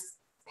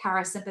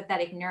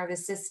parasympathetic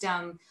nervous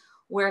system,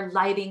 we're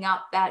lighting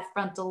up that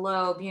frontal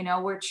lobe, you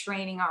know, we're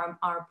training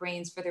our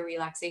brains for the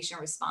relaxation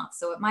response.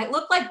 So it might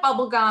look like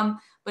bubble gum,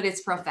 but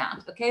it's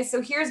profound. Okay,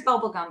 so here's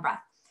bubblegum breath.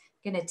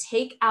 You're gonna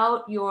take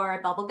out your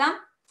bubble gum,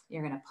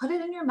 you're gonna put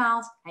it in your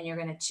mouth, and you're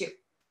gonna chew.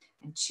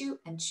 And chew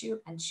and chew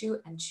and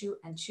chew and chew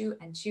and chew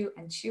and chew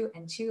and chew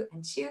and chew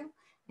and chew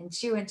and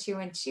chew and chew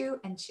and chew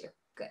and chew.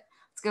 Good.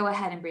 Let's go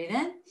ahead and breathe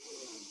in.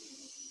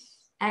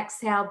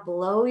 Exhale,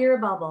 blow your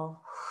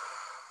bubble.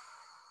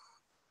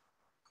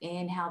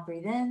 Inhale,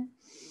 breathe in.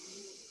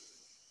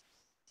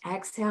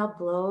 Exhale,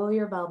 blow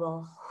your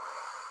bubble.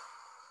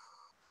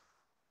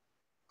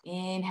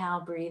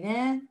 Inhale, breathe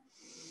in.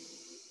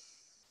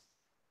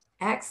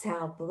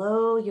 Exhale,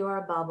 blow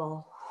your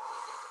bubble.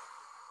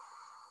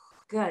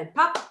 Good.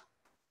 Pop.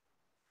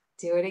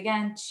 Do it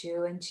again.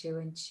 Chew and chew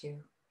and chew.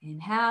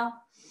 Inhale.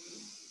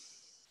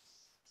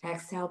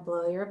 Exhale,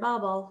 blow your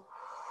bubble.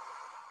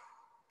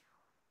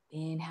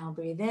 Inhale,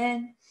 breathe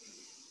in.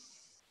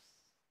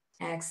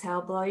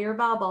 Exhale, blow your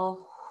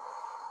bubble.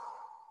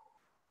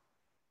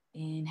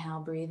 Inhale,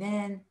 breathe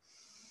in.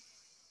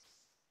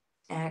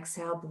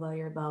 Exhale, blow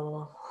your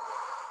bubble.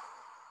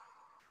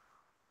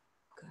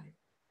 Good.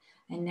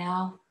 And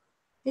now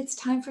it's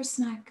time for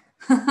snack.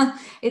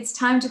 It's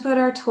time to put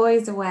our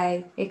toys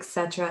away,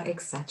 etc.,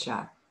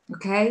 etc.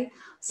 Okay,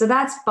 so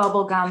that's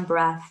bubblegum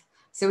breath.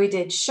 So we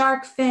did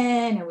shark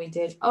fin and we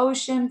did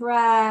ocean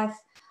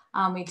breath.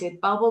 We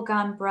did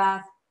bubblegum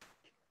breath.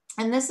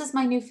 And this is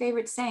my new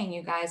favorite saying,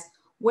 you guys: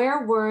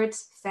 where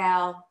words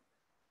fail,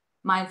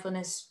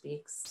 mindfulness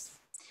speaks.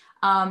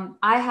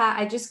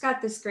 I just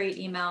got this great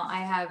email. I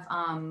have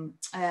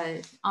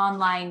an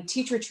online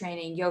teacher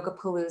training, Yoga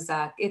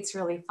Palooza. It's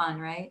really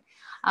fun, right?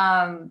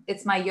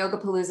 It's my Yoga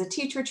Palooza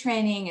teacher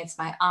training. It's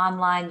my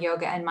online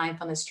yoga and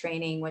mindfulness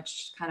training,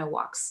 which kind of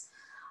walks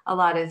a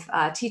lot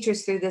of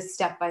teachers through this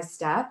step by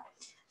step.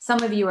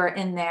 Some of you are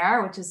in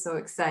there, which is so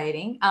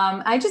exciting.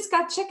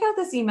 Check out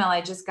this email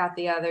I just got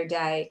the other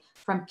day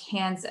from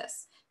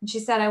Kansas. And she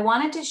said, I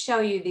wanted to show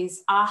you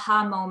these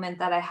aha moment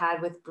that I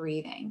had with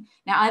breathing.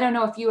 Now, I don't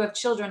know if you have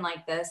children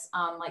like this,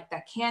 like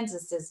that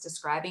Kansas is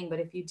describing, but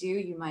if you do,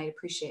 you might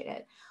appreciate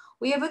it.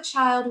 We have a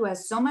child who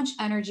has so much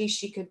energy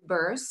she could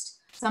burst.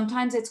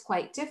 Sometimes it's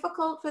quite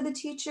difficult for the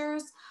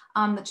teachers.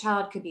 The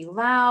child could be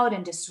loud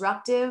and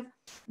disruptive.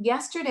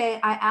 Yesterday,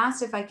 I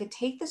asked if I could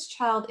take this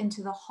child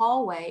into the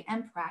hallway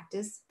and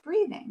practice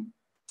breathing.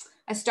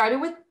 I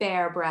started with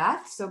bear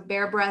breath. So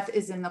bear breath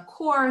is in the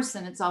course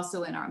and it's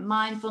also in our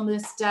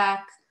mindfulness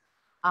deck.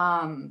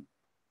 And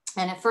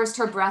at first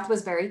her breath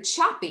was very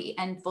choppy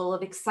and full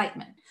of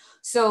excitement.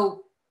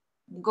 So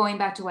going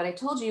back to what I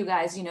told you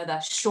guys, you know,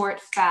 the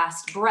short,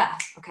 fast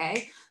breath,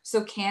 okay?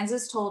 So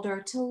Kansas told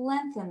her to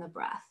lengthen the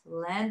breath,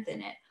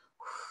 lengthen it.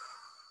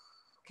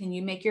 Can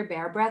you make your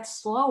bear breath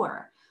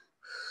slower?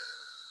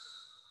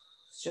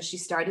 So she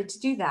started to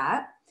do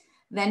that.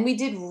 Then we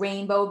did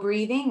rainbow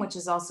breathing, which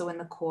is also in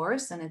the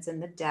course and it's in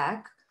the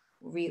deck.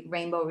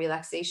 Rainbow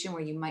relaxation,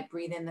 where you might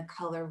breathe in the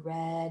color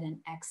red and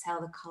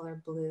exhale the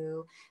color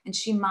blue. And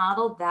she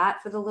modeled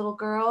that for the little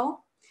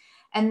girl.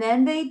 And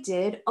then they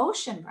did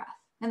ocean breath.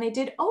 And they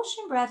did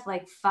ocean breath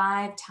like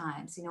 5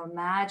 times. You know,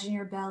 imagine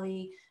your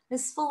belly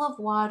is full of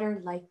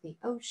water like the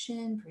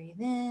ocean. Breathe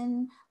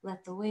in,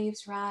 let the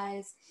waves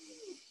rise.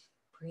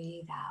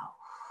 Breathe out.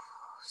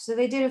 So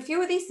they did a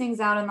few of these things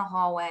out in the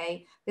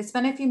hallway. They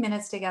spent a few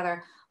minutes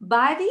together.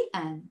 By the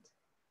end,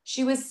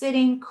 she was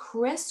sitting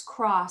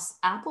crisscross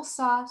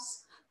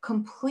applesauce,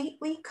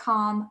 completely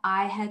calm.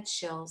 I had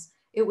chills.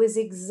 It was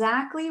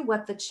exactly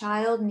what the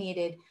child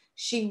needed.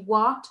 She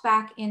walked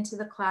back into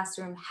the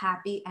classroom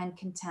happy and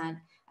content,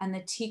 and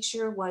the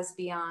teacher was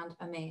beyond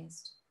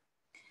amazed.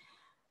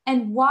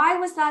 And why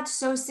was that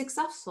so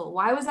successful?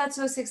 Why was that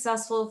so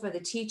successful for the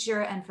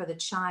teacher and for the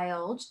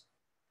child?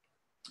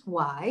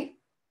 Why?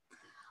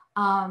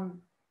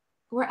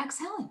 We're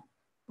exhaling.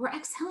 We're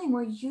exhaling.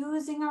 We're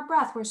using our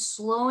breath. We're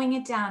slowing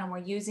it down and we're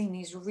using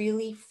these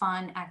really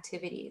fun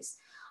activities.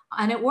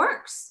 And it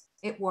works.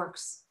 It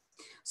works.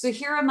 So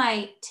here are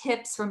my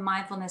tips for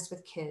mindfulness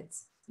with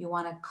kids. You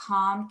want to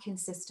calm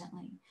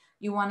consistently.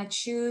 You want to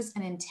choose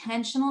an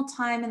intentional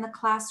time in the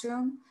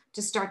classroom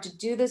to start to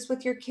do this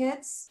with your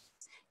kids.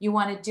 You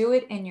want to do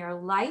it in your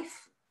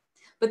life,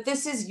 but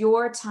this is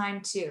your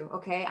time too,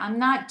 okay? I'm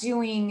not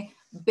doing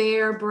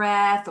bear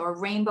breath or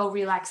rainbow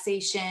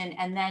relaxation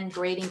and then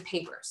grading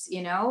papers,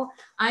 you know?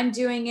 I'm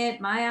doing it,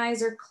 my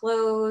eyes are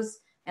closed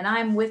and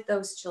I'm with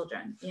those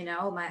children, you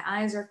know? My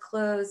eyes are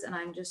closed and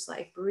I'm just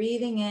like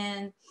breathing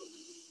in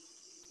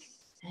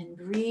and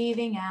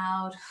breathing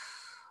out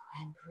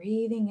and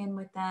breathing in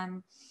with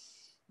them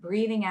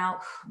breathing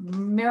out,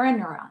 mirror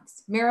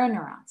neurons.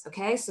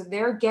 Okay. So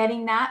they're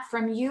getting that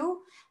from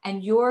you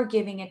and you're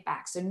giving it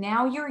back. So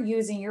now you're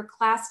using your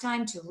class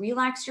time to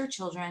relax your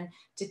children,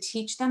 to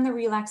teach them the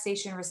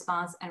relaxation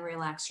response and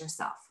relax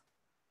yourself.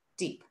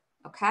 Deep.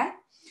 Okay.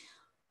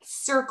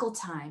 Circle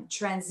time,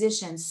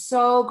 transitions,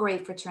 so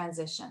great for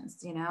transitions,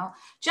 you know.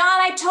 John,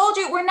 I told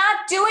you we're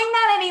not doing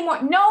that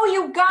anymore. No,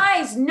 you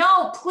guys,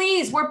 no,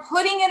 please, we're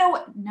putting it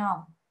away.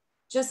 No,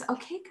 just,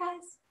 okay,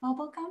 guys,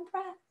 bubblegum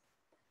breath.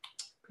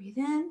 Breathe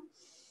in,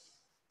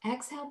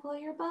 exhale, blow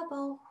your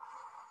bubble.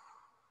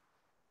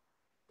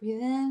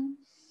 Breathe in,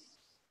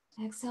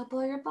 exhale,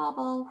 blow your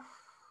bubble.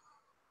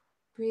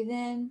 Breathe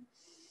in,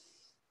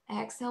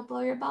 exhale, blow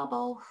your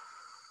bubble.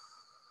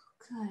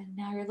 Good.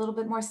 Now you're a little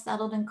bit more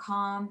settled and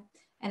calm,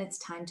 and it's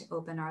time to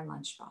open our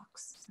lunchbox.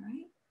 All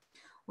right.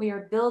 We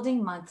are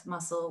building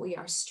muscle. We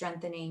are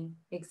strengthening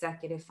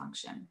executive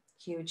function.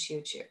 Huge,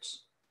 huge, huge.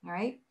 All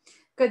right.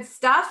 Good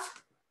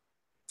stuff.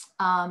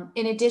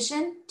 In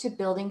addition to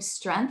building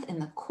strength in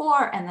the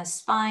core and the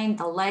spine,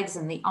 the legs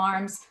and the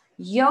arms,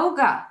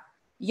 yoga.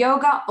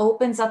 Yoga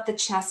opens up the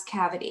chest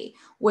cavity,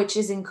 which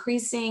is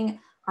increasing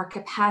our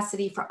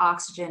capacity for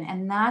oxygen.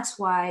 And that's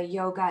why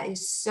yoga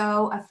is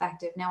so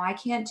effective. Now, I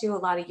can't do a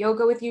lot of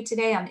yoga with you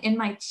today. I'm in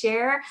my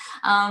chair,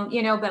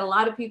 you know, but a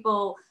lot of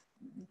people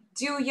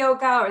do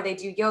yoga or they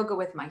do yoga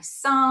with my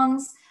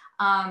songs.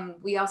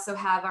 We also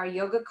have our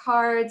yoga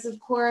cards, of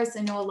course.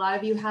 I know a lot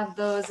of you have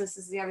those. This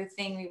is the other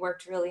thing we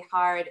worked really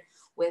hard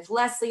with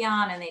Leslie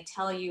on, and they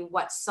tell you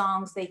what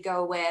songs they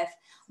go with.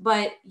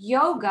 But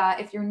yoga,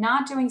 if you're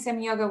not doing some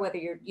yoga, whether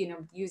you're, you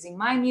know, using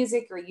my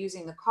music or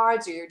using the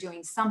cards or you're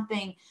doing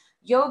something,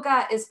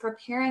 yoga is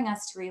preparing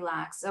us to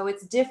relax. So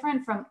it's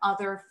different from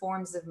other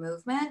forms of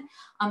movement.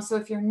 So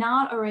if you're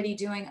not already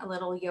doing a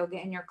little yoga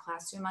in your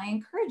classroom, I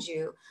encourage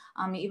you,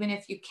 even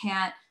if you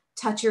can't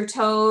touch your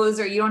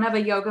toes or you don't have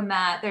a yoga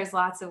mat, there's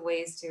lots of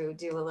ways to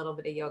do a little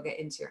bit of yoga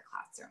into your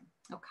classroom.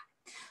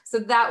 Okay. So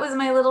that was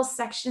my little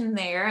section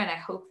there, and I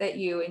hope that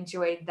you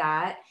enjoyed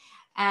that.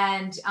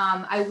 And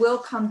I will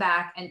come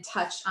back and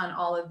touch on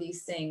all of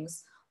these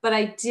things, but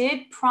I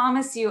did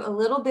promise you a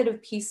little bit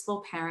of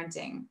peaceful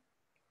parenting.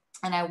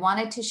 And I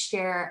wanted to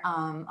share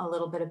a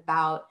little bit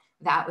about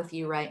that with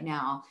you right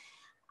now.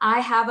 I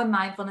have a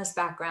mindfulness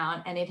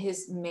background, and it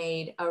has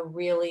made a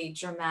really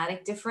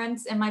dramatic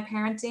difference in my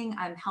parenting.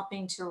 I'm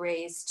helping to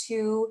raise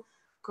 2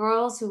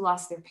 girls who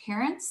lost their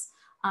parents,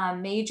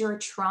 major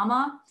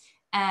trauma.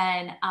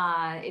 And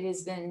it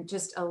has been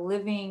just a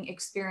living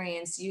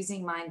experience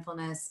using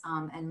mindfulness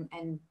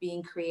and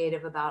being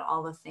creative about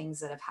all the things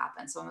that have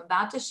happened. So I'm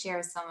about to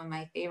share some of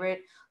my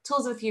favorite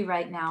tools with you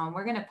right now, and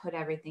we're going to put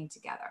everything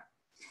together.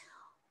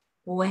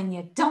 When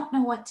you don't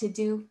know what to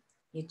do,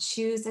 you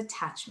choose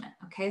attachment.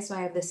 Okay, so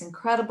I have this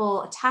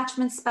incredible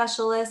attachment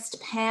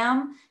specialist,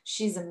 Pam.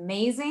 She's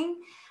amazing.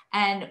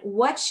 And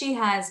what she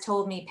has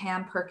told me,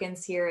 Pam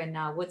Perkins here in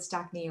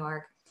Woodstock, New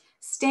York,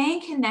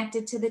 staying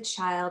connected to the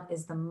child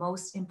is the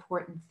most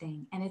important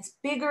thing. And it's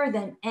bigger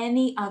than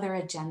any other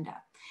agenda.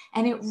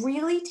 And it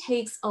really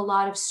takes a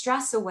lot of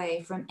stress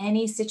away from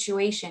any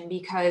situation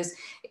because,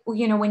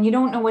 you know, when you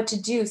don't know what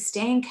to do,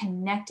 staying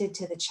connected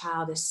to the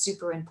child is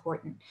super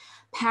important.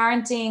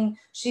 Parenting,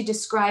 she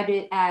described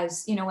it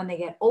as, you know, when they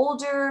get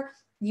older,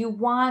 you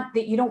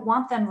don't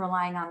want them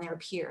relying on their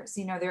peers,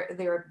 you know,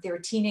 their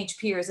teenage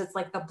peers. It's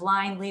like the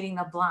blind leading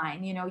the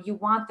blind. You know, you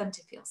want them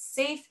to feel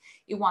safe.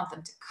 You want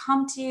them to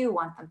come to you,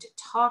 want them to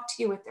talk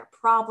to you with their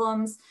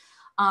problems.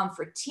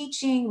 For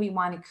teaching, we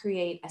want to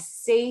create a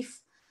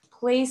safe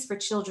place for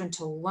children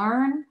to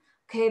learn.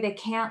 Okay, they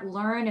can't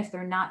learn if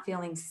they're not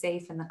feeling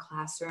safe in the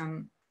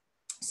classroom.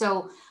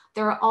 So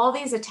there are all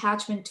these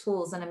attachment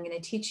tools, and I'm going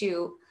to teach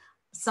you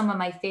some of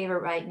my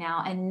favorite right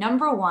now. And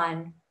number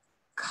 1,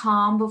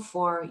 calm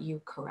before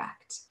you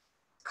correct.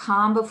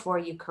 Calm before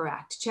you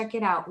correct. Check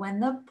it out. When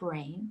the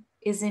brain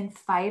is in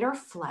fight or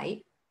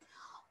flight,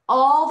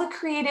 all the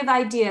creative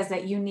ideas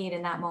that you need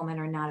in that moment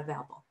are not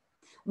available.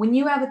 When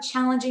you have a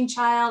challenging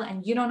child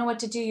and you don't know what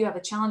to do, you have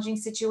a challenging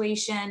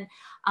situation,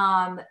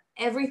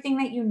 everything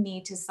that you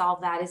need to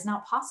solve that is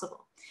not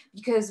possible.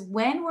 Because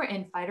when we're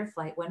in fight or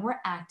flight, when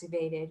we're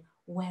activated,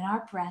 when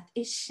our breath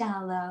is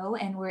shallow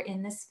and we're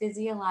in this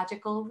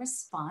physiological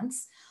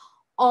response,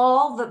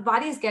 all the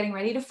body is getting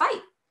ready to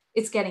fight.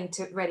 It's getting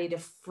ready to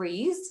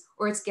freeze,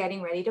 or it's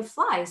getting ready to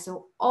fly.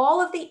 So all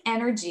of the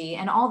energy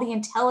and all the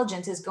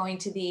intelligence is going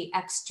to the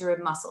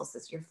extra muscles.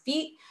 That's your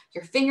feet,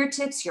 your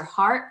fingertips, your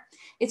heart.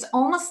 It's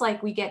almost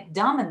like we get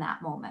dumb in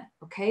that moment.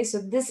 Okay. So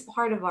this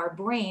part of our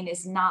brain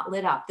is not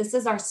lit up. This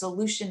is our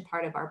solution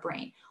part of our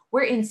brain.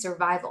 We're in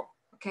survival.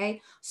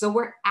 Okay. So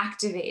we're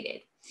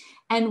activated.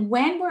 And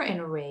when we're in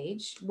a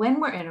rage,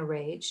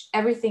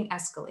 everything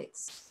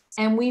escalates.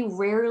 And we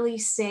rarely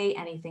say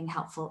anything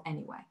helpful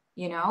anyway.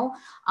 You know,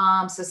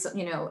 so,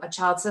 you know, a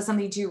child says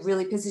something to you,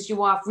 really pisses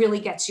you off, really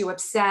gets you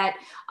upset.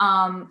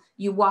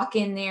 You walk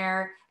in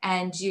there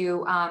and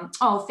you,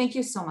 oh, thank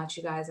you so much,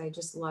 you guys. I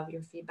just love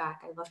your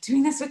feedback. I love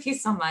doing this with you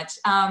so much.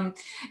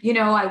 You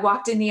know, I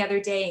walked in the other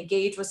day and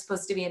Gage was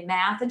supposed to be in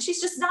math and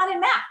she's just not in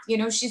math. You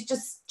know, she's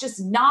just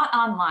not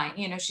online.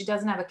 You know, she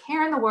doesn't have a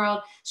care in the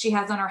world. She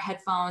has on her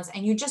headphones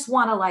and you just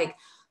want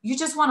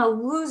to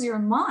lose your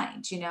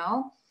mind, you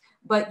know,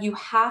 but you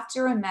have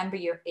to remember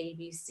your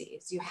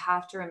ABCs. You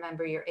have to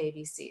remember your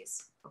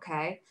ABCs.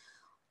 Okay.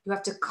 You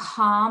have to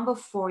calm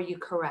before you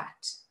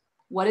correct.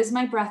 What is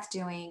my breath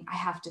doing? I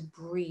have to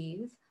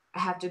breathe. I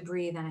have to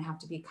breathe and I have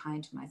to be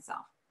kind to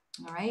myself.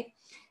 All right.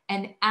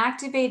 An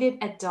activated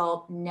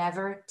adult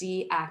never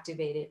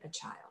deactivated a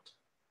child.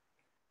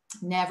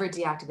 Never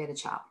deactivate a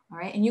child. All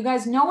right. And you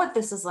guys know what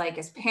this is like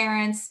as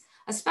parents,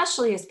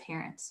 especially as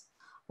parents.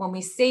 When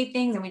we say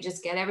things and we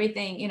just get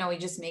everything, you know, we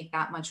just make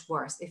that much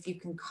worse. If you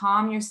can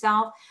calm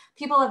yourself,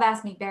 people have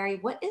asked me, Bari,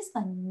 what is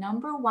the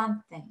number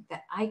one thing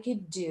that I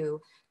could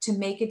do to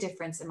make a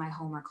difference in my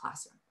home or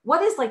classroom?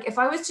 What is, like, if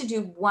I was to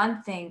do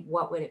one thing,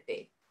 what would it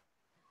be?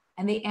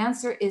 And the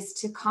answer is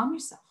to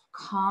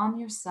calm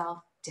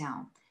yourself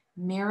down,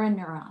 mirror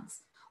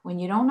neurons. When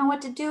you don't know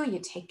what to do, you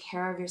take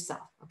care of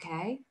yourself.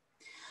 Okay.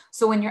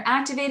 So when you're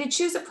activated,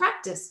 choose a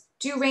practice.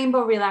 Do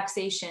rainbow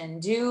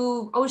relaxation,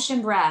 do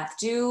ocean breath,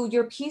 do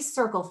your peace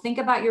circle. Think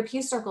about your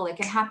peace circle. It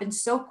can happen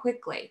so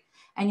quickly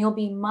and you'll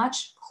be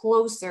much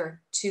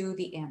closer to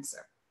the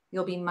answer.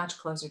 You'll be much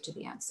closer to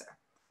the answer.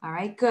 All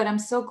right, good. I'm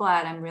so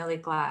glad. I'm really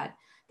glad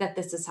that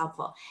this is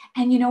helpful.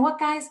 And you know what,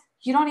 guys?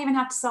 You don't even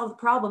have to solve the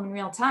problem in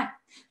real time.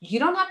 You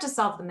don't have to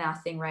solve the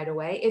math thing right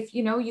away. If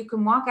you know, you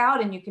can walk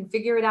out and you can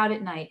figure it out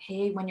at night.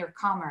 Hey, when you're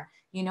calmer,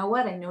 you know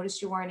what? I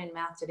noticed you weren't in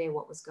math today.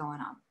 What was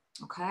going on?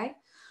 Okay.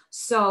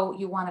 So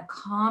you want to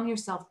calm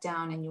yourself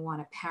down and you want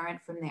to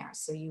parent from there.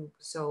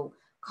 So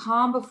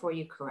calm before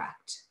you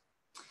correct.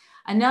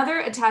 Another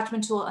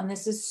attachment tool, and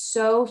this is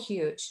so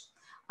huge.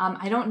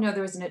 I don't know,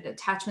 there was an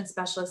attachment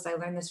specialist. I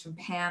learned this from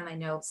Pam. I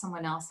know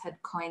someone else had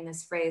coined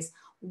this phrase.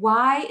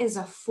 Why is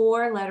a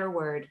 4-letter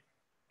word.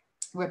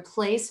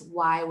 Replace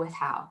why with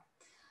how.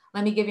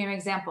 Let me give you an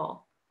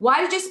example.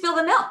 Why did you spill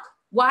the milk?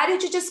 Why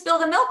did you just spill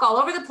the milk all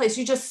over the place?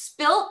 You just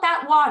spilt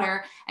that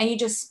water and you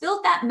just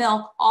spilt that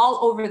milk all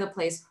over the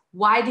place.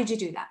 Why did you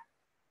do that?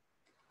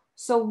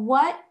 So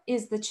what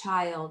is the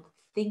child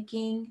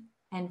thinking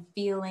and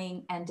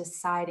feeling and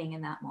deciding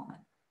in that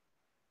moment?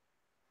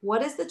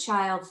 What is the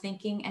child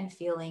thinking and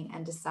feeling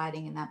and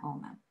deciding in that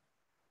moment?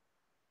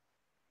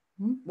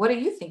 What are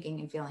you thinking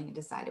and feeling and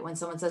deciding when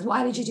someone says,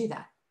 why did you do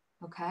that?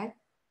 Okay.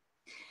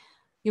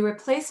 You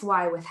replace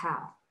why with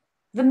how.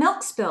 The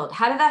milk spilled.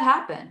 How did that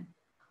happen?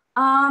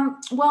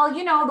 Well,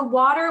 you know, the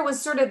water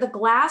was sort of, the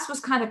glass was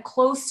kind of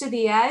close to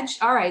the edge.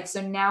 All right.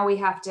 So now we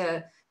have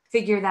to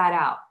figure that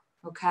out.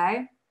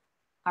 Okay.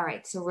 All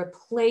right. So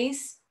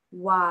replace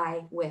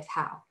why with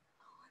how.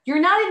 You're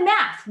not in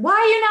math. Why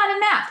are you not in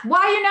math? Why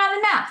are you not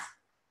in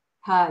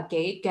math?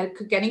 Gage,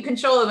 getting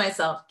control of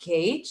myself.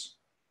 Gage,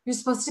 you're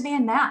supposed to be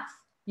in math.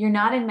 You're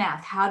not in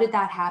math. How did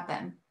that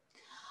happen?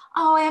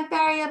 Oh, Aunt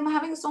Bari, I'm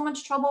having so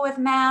much trouble with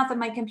math and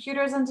my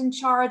computer isn't in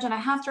charge and I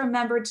have to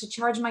remember to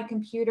charge my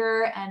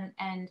computer.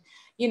 And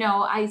you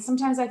know,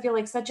 sometimes I feel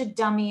like such a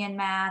dummy in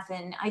math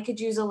and I could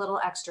use a little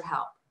extra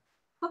help.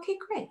 Okay,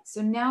 great.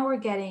 So now we're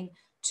getting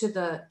to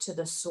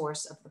the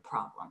source of the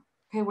problem.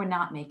 Okay, we're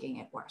not making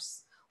it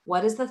worse.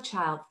 What is the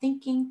child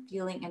thinking,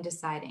 feeling, and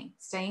deciding?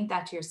 Saying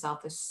that to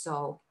yourself is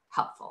so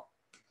helpful.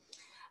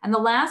 And the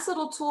last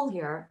little tool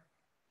here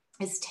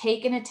is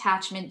take an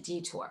attachment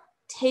detour.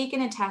 Take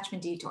an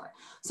attachment detour.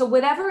 So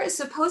whatever is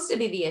supposed to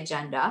be the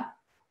agenda,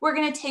 we're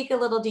going to take a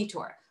little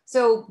detour.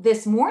 So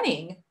this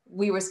morning,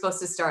 we were supposed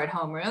to start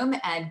homeroom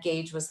and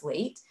Gage was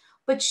late,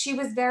 but she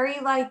was very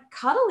like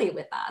cuddly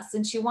with us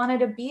and she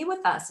wanted to be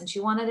with us and she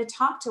wanted to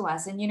talk to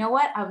us. And you know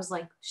what? I was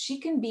like, she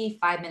can be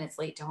 5 minutes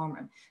late to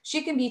homeroom.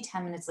 She can be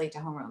 10 minutes late to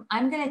homeroom.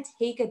 I'm going to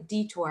take a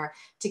detour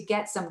to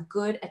get some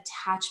good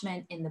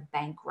attachment in the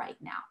bank right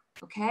now.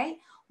 Okay.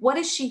 What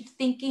is she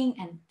thinking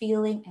and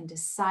feeling and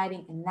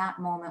deciding in that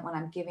moment when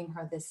I'm giving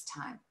her this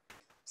time?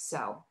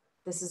 So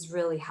this is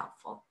really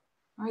helpful.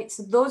 All right,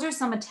 so those are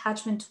some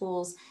attachment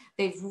tools.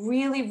 They've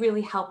really,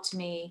 really helped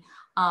me.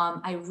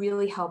 I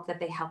really hope that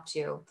they helped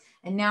you.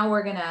 And now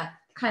we're gonna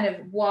kind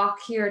of walk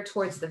here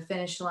towards the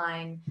finish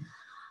line.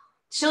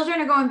 Children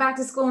are going back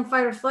to school in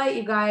fight or flight,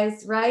 you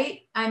guys,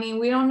 right? I mean,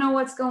 we don't know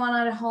what's going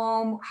on at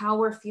home, how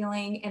we're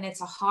feeling, and it's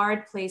a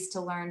hard place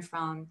to learn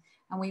from.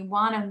 And we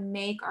want to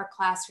make our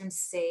classrooms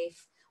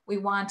safe. We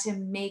want to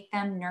make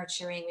them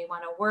nurturing. We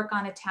want to work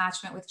on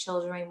attachment with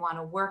children. We want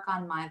to work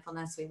on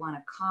mindfulness. We want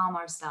to calm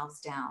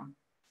ourselves down.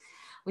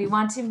 We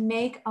want to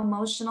make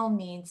emotional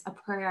needs a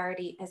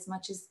priority as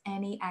much as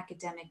any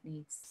academic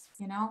needs.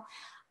 You know,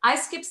 I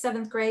skipped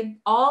 7th grade,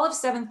 all of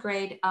 7th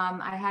grade.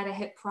 I had a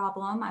hip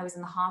problem. I was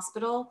in the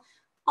hospital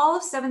all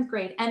of 7th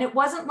grade. And it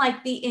wasn't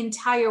like the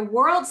entire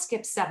world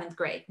skipped 7th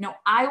grade. No,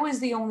 I was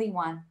the only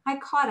one. I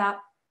caught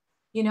up.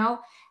 You know,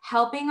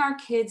 helping our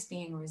kids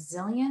being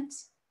resilient,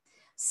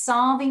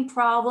 solving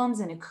problems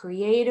in a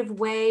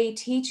creative way,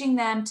 teaching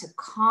them to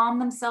calm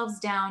themselves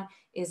down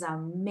is a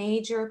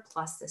major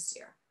plus this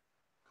year.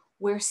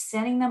 we're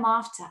sending them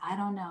off to, I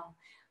don't know,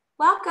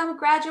 welcome,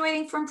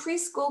 graduating from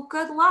preschool.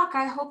 Good luck.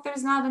 I hope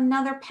there's not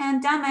another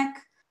pandemic.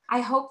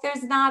 I hope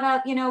there's not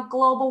a,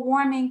 global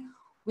warming.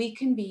 We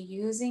can be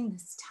using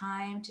this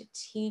time to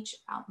teach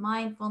about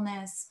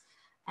mindfulness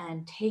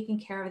and taking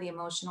care of the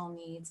emotional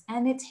needs.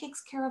 And it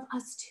takes care of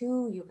us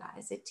too, you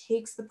guys. It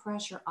takes the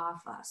pressure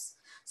off us.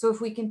 So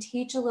if we can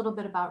teach a little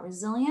bit about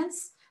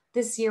resilience,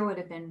 this year would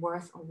have been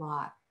worth a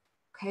lot.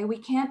 Okay, we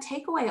can't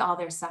take away all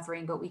their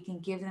suffering, but we can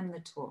give them the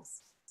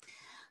tools.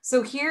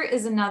 So here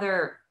is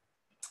another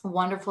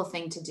wonderful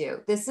thing to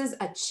do. This is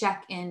a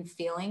check-in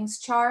feelings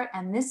chart,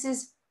 and this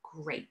is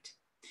great.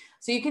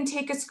 So you can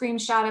take a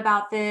screenshot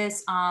about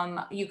this.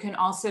 You can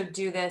also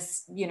do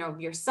this,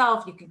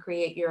 yourself. You can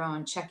create your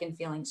own check-in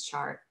feelings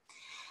chart.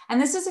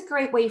 And this is a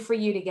great way for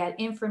you to get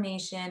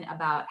information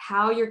about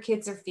how your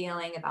kids are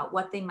feeling, about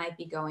what they might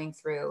be going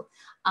through.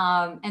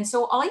 And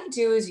so all you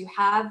do is you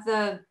have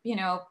the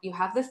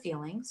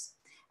feelings,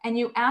 and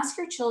you ask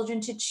your children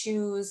to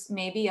choose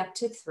maybe up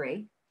to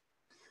 3.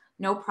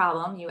 No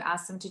problem. You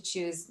ask them to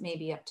choose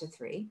maybe up to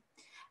 3.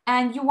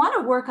 And you want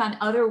to work on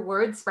other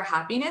words for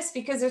happiness,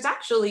 because there's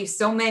actually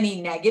so many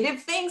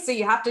negative things. So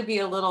you have to be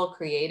a little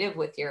creative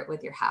with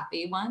your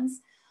happy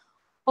ones.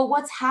 But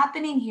what's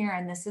happening here,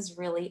 and this is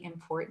really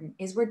important,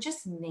 is we're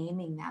just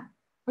naming them.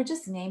 We're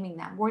just naming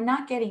them. We're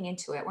not getting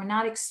into it. We're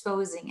not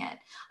exposing it.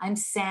 I'm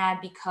sad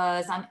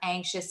because, I'm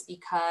anxious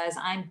because,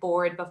 I'm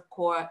bored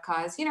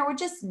because, we're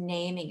just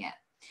naming it.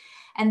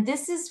 And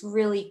this is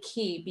really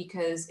key,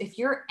 because if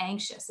you're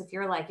anxious, if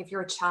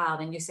you're a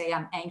child and you say,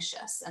 I'm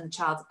anxious, and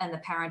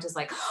the parent is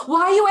like,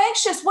 why are you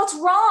anxious? What's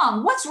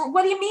wrong? What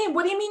do you mean?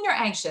 What do you mean you're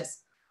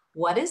anxious?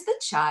 What is the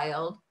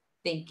child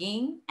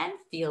thinking and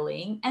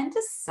feeling and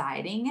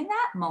deciding in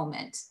that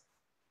moment?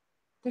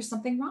 There's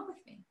something wrong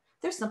with me.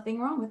 There's something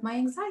wrong with my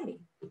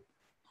anxiety.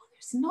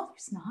 No,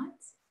 there's not.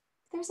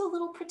 There's a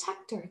little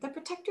protector. The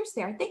protector's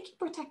there. Thank you,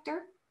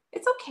 protector.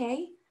 It's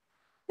okay.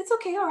 It's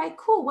okay. All right,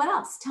 cool. What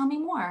else? Tell me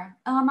more.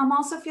 I'm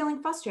also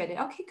feeling frustrated.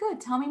 Okay, good.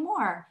 Tell me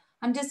more.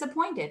 I'm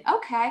disappointed.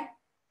 Okay.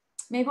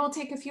 Maybe we'll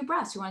take a few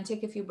breaths. You want to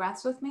take a few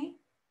breaths with me?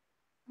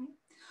 Right.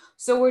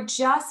 So we're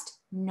just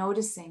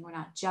noticing. We're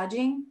not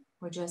judging.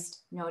 We're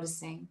just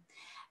noticing.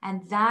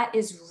 And that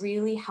is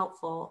really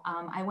helpful.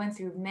 I went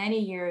through many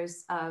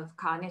years of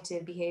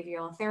cognitive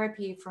behavioral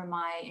therapy for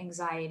my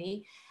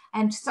anxiety.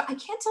 And so I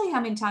can't tell you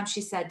how many times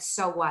she said,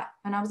 so what?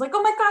 And I was like,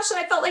 oh my gosh, and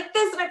I felt like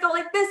this, and I felt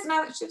like this.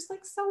 And she was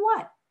like, so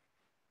what?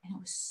 And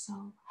it was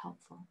so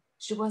helpful.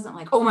 She wasn't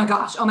like, oh my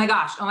gosh, oh my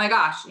gosh, oh my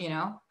gosh,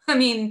 I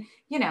mean,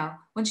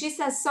 when she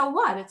says, so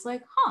what? It's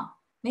like,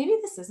 maybe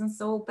this isn't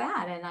so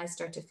bad. And I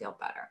start to feel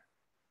better.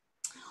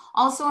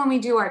 Also, when we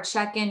do our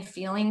check-in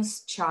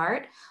feelings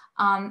chart,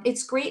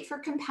 it's great for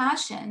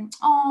compassion.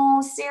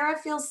 Oh, Sarah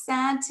feels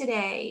sad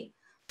today.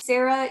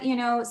 Sarah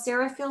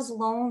feels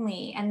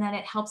lonely. And then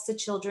it helps the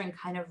children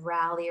kind of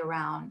rally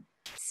around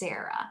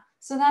Sarah.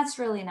 So that's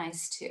really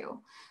nice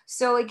too.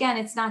 So again,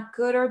 it's not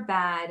good or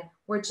bad.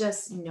 We're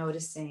just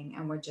noticing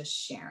and we're just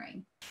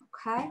sharing.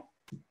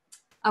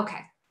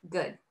 Okay,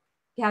 good.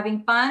 You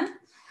having fun?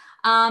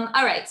 All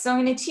right, so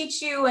I'm going to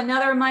teach you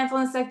another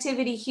mindfulness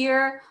activity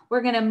here.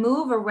 We're going to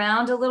move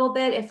around a little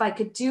bit. If I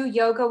could do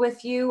yoga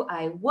with you,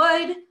 I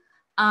would.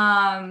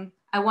 I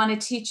want to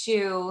teach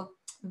you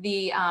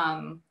this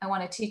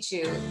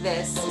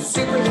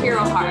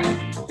superhero heart.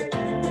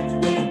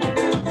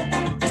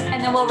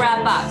 And then we'll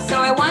wrap up. So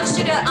I want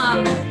you to,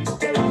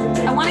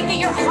 I want to get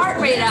your heart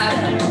rate up.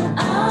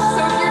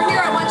 So if you're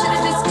here, I want you to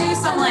just do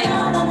some like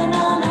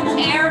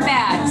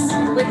airbags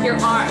with your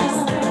arms.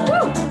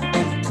 Woo!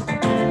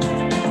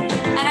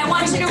 And I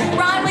want you to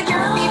run with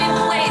your feet in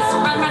place.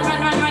 Run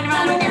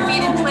with your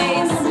feet in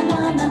place.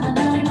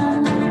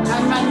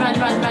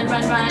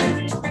 Run.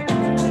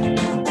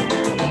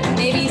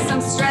 Maybe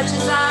some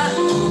stretches up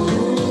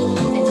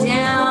and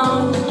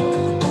down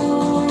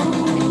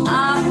and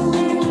up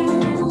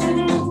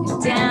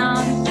and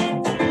down.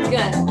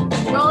 Good.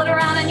 Roll it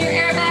around on your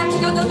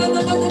airbag. Go, go, go,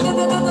 go, go, go, go,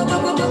 go, go, go,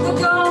 go, go,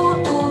 go, go.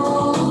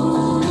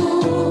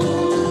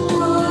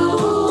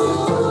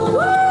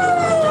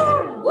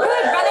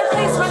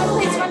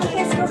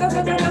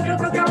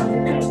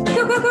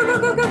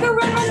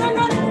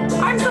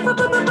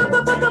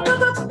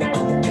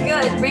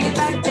 Good, bring it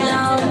back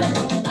down.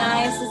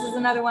 Nice, this is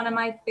another one of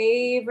my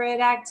favorite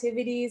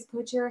activities.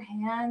 Put your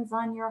hands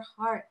on your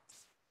heart.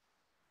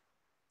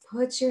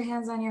 Put your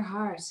hands on your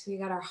heart. We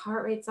got our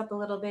heart rates up a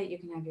little bit. You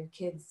can have your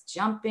kids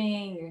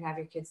jumping. You can have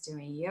your kids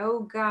doing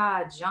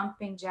yoga,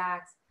 jumping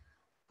jacks.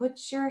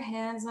 Put your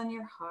hands on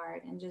your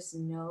heart and just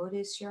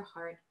notice your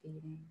heart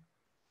beating.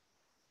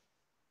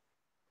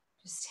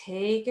 Just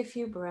take a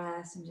few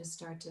breaths and just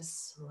start to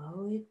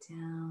slow it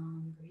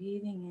down,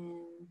 breathing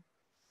in,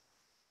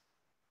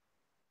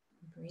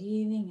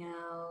 breathing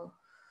out,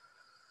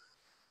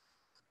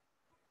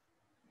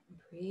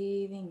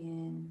 breathing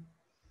in,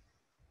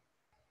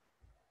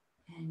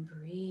 and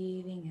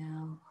breathing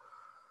out.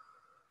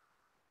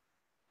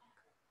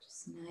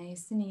 Just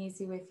nice and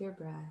easy with your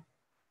breath.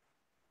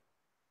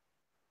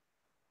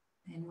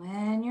 And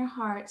when your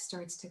heart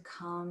starts to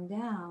calm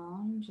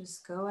down,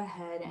 just go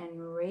ahead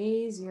and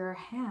raise your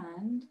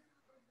hand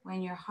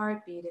when your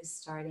heartbeat is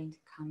starting to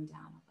come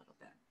down a little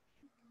bit.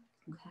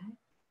 Okay?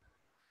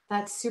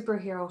 That's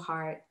superhero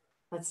heart.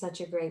 That's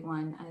such a great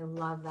one. I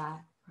love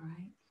that. All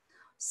right.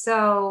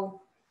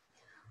 So,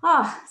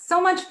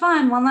 so much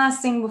fun. One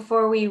last thing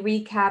before we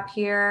recap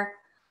here.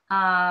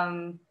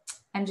 I'm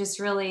just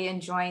really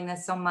enjoying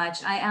this so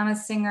much. I am a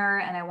singer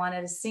and I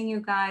wanted to sing you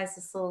guys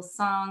this little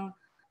song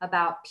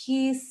about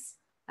peace,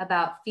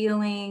 about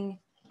feeling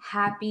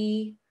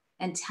happy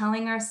and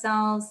telling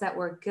ourselves that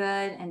we're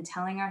good and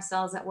telling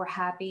ourselves that we're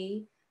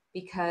happy,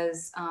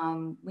 because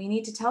we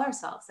need to tell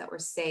ourselves that we're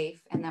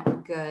safe and that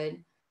we're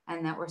good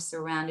and that we're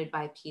surrounded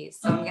by peace.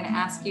 So I'm going to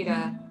ask you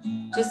to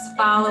just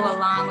follow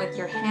along with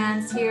your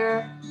hands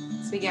here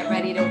as we get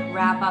ready to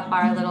wrap up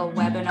our little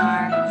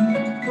webinar.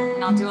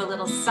 And I'll do a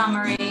little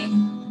summary.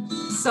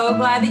 So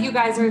glad that you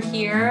guys are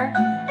here.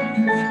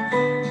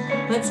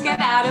 Let's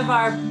get out of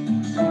our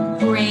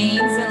brains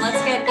and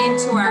let's get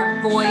into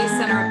our voice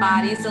and our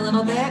bodies a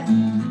little bit.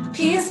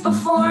 Peace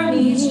before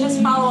me,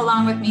 just follow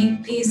along with me.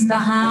 Peace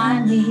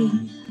behind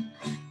me,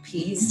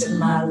 peace to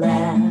my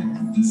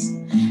left,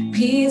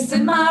 peace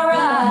in my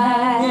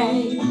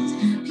right,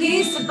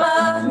 peace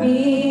above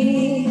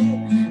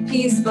me,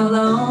 peace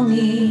below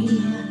me,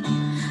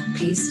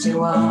 peace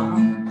to all,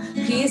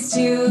 peace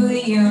to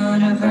the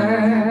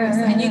universe.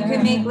 And you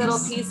can make little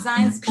peace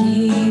signs,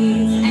 peace,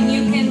 and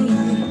you can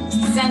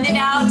send it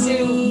out to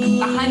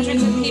the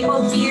hundreds of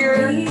people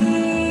here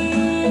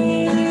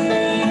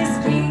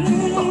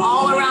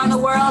all around the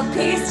world.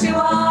 Peace to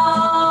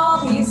all,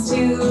 peace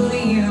to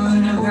the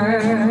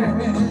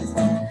universe.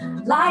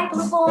 Light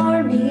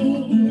before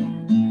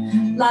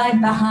me, light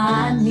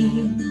behind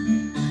me,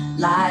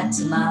 light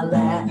to my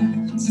left,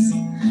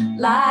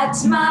 light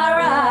to my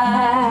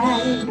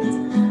right,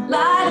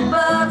 light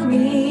above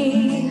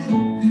me,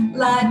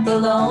 light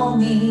below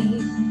me,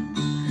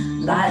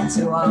 light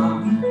to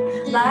all,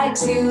 light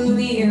to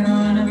the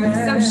universe.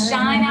 So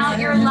shine out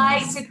your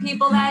light to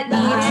people that need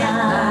it.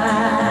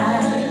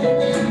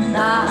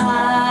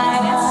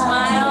 Light and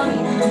smile.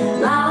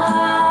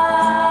 Light,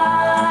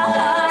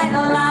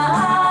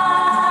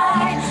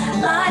 light,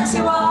 light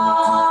to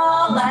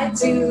all, light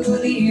to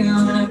the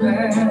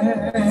universe.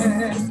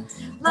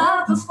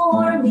 Love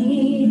before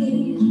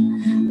me,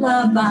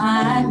 love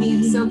behind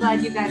me. So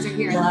glad you guys are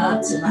here.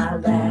 Love to my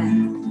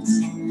left,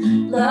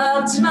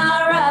 love to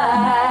my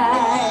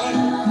right,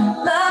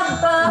 love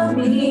above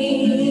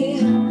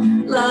me,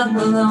 love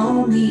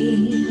below me,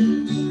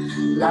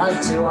 love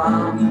to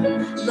all,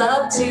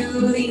 love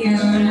to the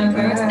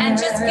universe. And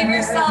just give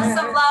yourself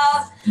some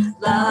love,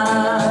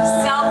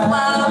 love,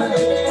 self-love,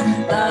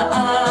 love,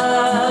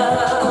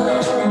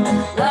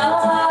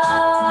 love,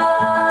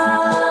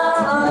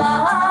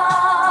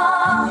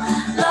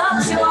 love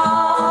to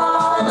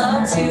all,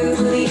 love to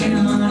the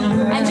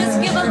universe. And just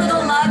give a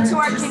little love to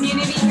our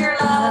community here,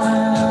 love,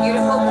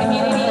 beautiful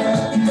community.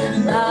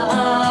 Love,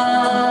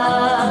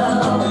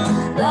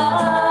 love,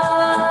 love,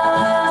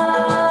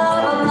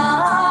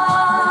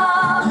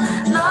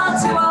 love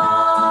to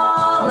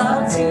all,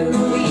 love to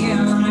the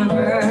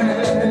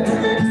universe.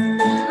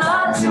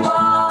 Love to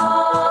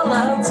all,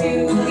 love to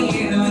the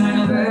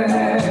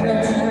universe.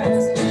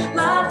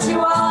 Love to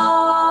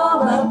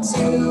all, love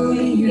to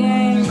the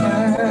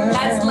universe.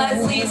 That's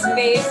Leslie's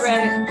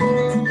favorite.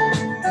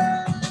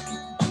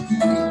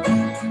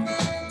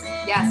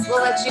 Yes,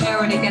 we'll let you know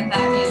where to get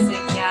that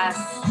music. Yes.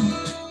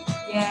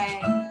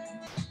 Yay.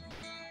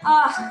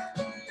 Oh,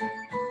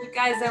 you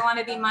guys, I want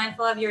to be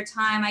mindful of your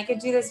time. I could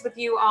do this with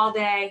you all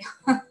day.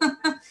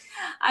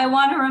 I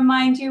want to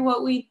remind you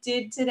what we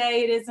did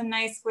today. It is a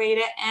nice way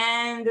to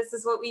end. This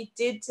is what we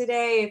did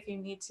today. If you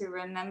need to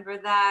remember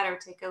that or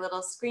take a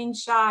little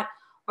screenshot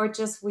or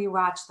just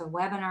rewatch the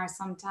webinar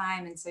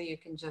sometime, and so you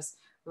can just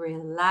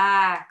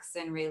relax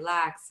and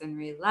relax and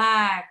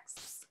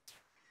relax.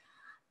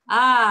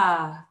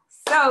 Ah,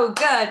 so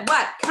good.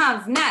 What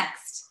comes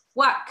next?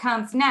 What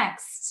comes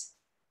next?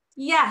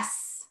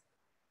 Yes,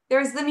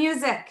 there's the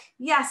music.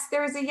 Yes,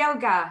 there's a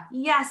yoga.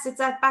 Yes, it's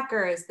at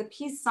Becker's, the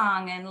peace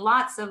song, and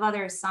lots of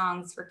other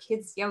songs for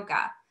kids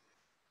yoga.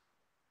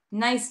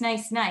 Nice,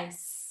 nice,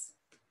 nice.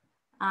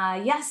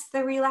 Yes,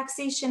 the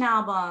relaxation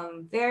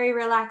album, very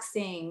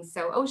relaxing.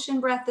 So Ocean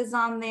Breath is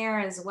on there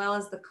as well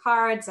as the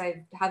cards.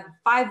 I have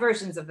 5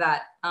 versions of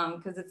that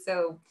because it's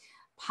so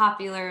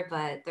popular,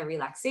 but the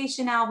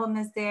relaxation album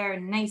is there.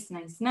 Nice,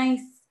 nice,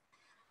 nice.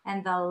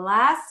 And the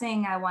last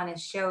thing I want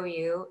to show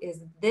you is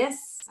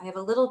this. I have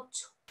a little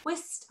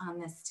twist on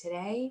this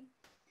today.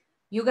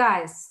 You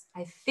guys,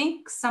 I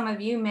think some of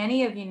you,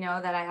 many of you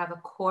know that I have a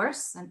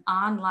course, an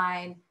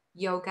online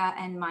yoga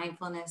and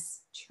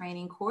mindfulness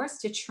training course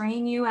to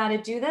train you how to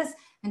do this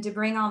and to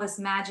bring all this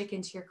magic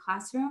into your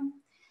classroom.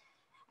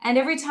 And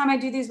every time I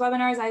do these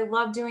webinars, I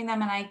love doing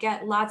them, and I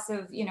get lots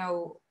of,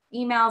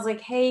 emails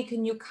like, hey,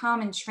 can you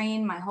come and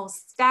train my whole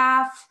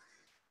staff?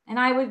 And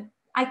I would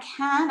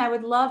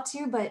love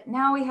to, but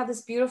now we have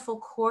this beautiful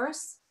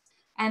course.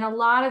 And a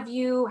lot of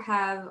you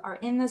are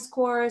in this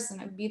course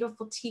and are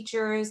beautiful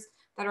teachers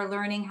that are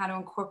learning how to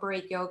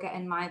incorporate yoga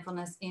and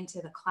mindfulness into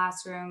the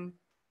classroom,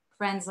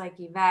 friends like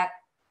Yvette,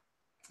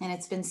 and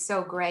it's been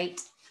so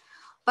great.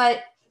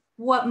 But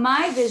what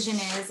my vision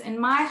is and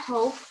my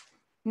hope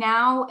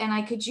now, and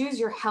I could use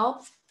your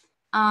help,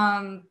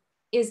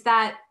 is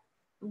that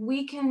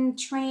we can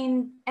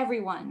train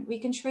everyone. We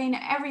can train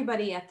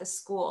everybody at the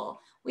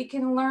school. We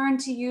can learn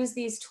to use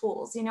these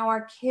tools. You know,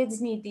 our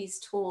kids need these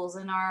tools,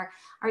 and our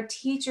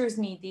teachers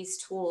need these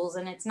tools.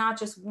 And it's not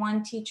just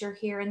one teacher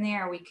here and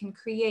there. We can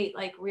create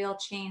like real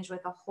change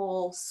with a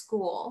whole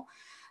school.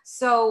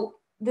 So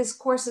this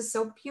course is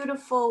so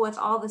beautiful with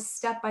all the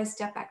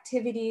step-by-step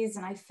activities,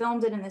 and I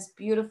filmed it in this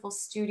beautiful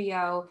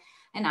studio.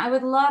 And I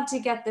would love to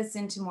get this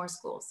into more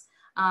schools.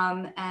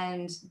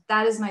 And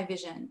that is my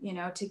vision, you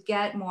know, to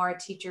get more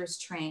teachers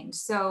trained.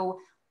 So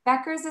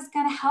Becker's is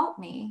going to help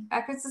me.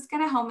 Becker's is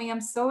going to help me.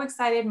 I'm so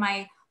excited.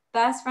 My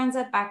best friends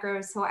at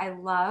Becker's, who I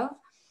love,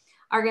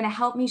 are going to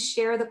help me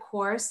share the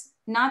course,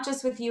 not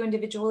just with you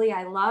individually.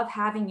 I love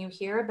having you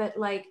here, but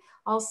like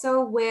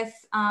also with,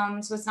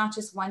 so it's not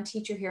just one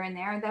teacher here and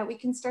there, that we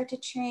can start to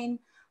train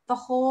the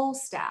whole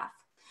staff.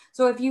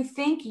 So if you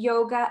think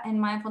yoga and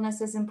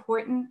mindfulness is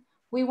important,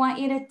 we want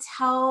you to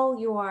tell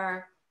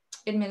your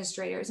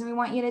administrators and we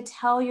want you to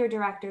tell your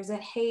directors that,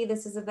 hey,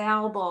 this is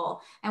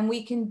available and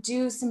we can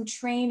do some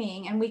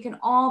training and we can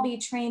all be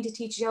trained to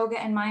teach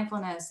yoga and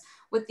mindfulness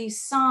with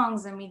these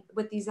songs and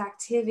with these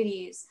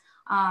activities.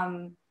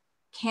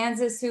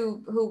 Kansas,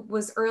 who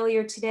was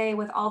earlier today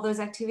with all those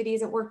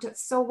activities, it worked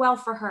so well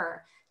for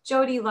her.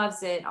 Jody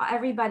loves it.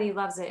 Everybody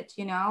loves it,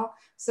 you know?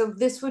 So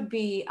this would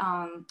be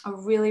a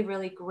really,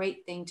 really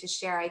great thing to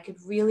share. I could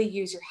really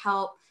use your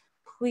help.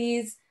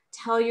 Please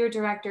tell your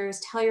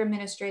directors, tell your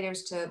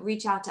administrators to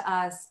reach out to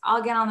us.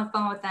 I'll get on the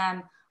phone with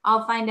them.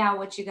 I'll find out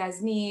what you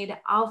guys need.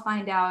 I'll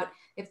find out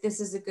if this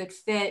is a good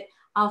fit.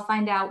 I'll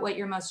find out what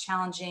your most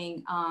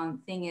challenging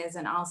thing is,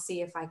 and I'll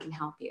see if I can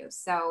help you.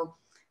 So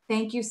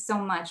thank you so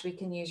much. We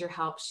can use your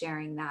help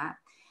sharing that.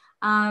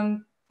 I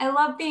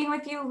love being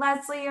with you.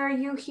 Leslie, are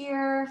you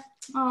here?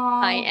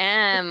 I Oh,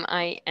 am,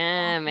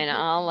 and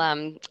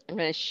I'm going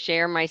to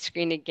share my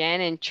screen again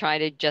and try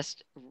to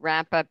just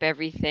wrap up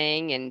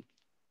everything and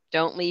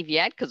don't leave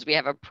yet because we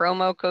have a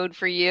promo code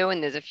for you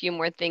and there's a few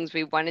more things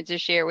we wanted to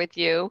share with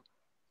you.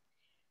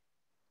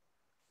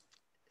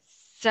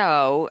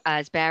 So,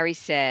 as Barry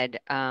said,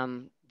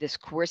 this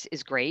course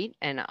is great,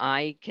 and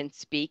I can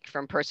speak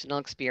from personal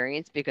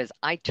experience because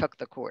I took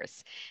the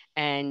course.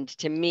 And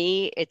to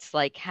me, it's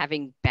like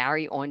having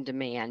Barry on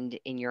demand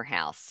in your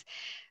house.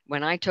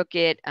 When I took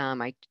it at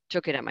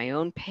my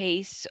own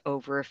pace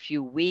over a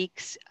few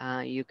weeks.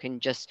 You can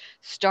just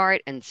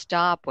start and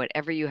stop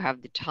whatever you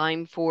have the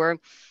time for.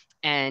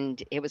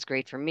 And it was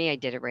great for me. I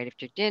did it right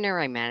after dinner.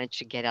 I managed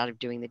to get out of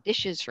doing the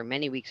dishes for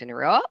many weeks in a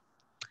row.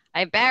 I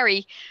have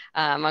Barry.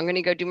 I'm going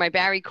to go do my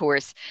Barry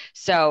course.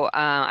 So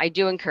I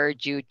do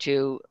encourage you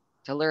to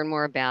learn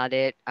more about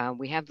it.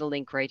 We have the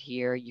link right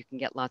here. You can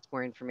get lots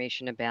more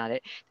information about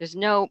it.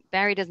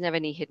 Barry doesn't have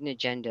any hidden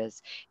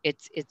agendas.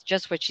 It's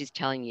just what she's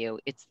telling you.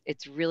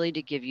 It's really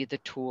to give you the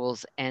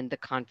tools and the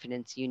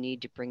confidence you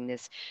need to bring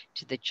this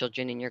to the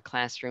children in your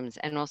classrooms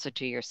and also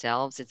to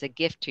yourselves. It's a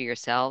gift to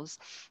yourselves.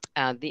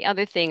 The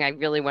other thing I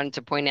really wanted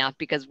to point out,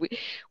 because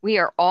we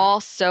are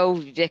all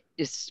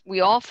we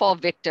all fall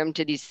victim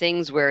to these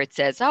things where it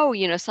says, oh,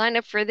 sign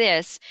up for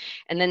this.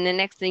 And then the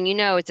next thing you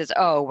know, it says,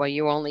 oh, well,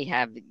 you only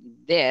have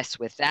this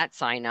with that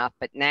sign up,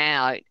 but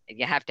now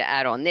you have to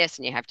add on this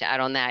and you have to add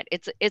on that.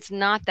 It's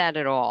not that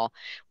at all.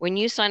 When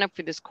you sign up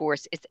for this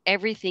course, it's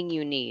everything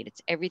you need.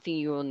 It's everything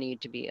you will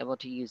need to be able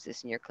to use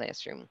this in your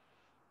classroom.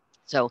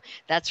 So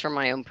that's from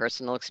my own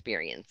personal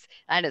experience.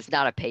 That is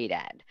not a paid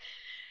ad.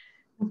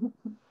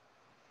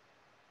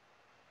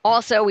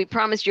 Also, we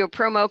promised you a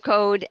promo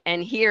code,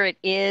 and here it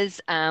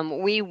is.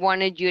 We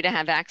wanted you to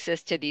have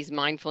access to these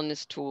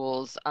mindfulness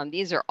tools.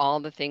 These are all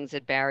the things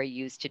that Barry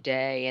used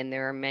today, and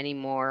there are many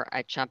more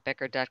at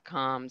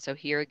shopbecker.com. So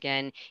here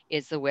again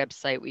is the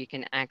website where you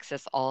can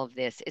access all of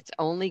this. It's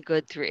only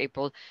good through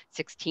April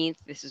 16th.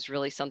 This is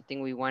really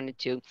something we wanted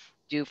to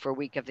do for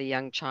Week of the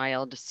Young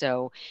Child.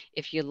 So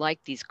if you like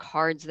these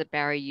cards that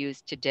Barry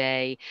used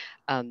today,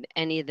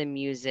 any of the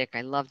music, I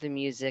love the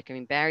music. I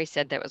mean, Barry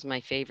said that was my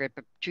favorite,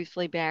 but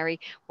truthfully, Barry,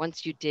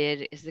 once you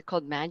did, is it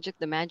called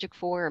the Magic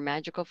Four or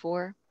Magical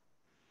Four?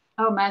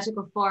 oh,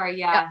 Magical Four.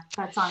 Yeah, Yeah,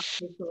 that song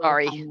is really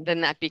sorry, fun.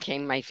 then that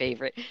became my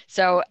favorite.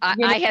 So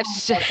You I know, have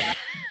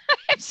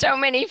so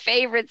many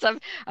favorites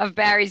of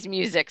Barry's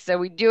music. So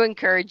we do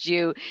encourage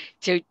you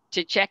to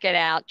check it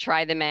out,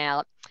 try them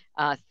out.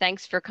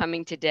 Thanks for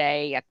coming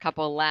today. A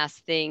couple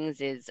last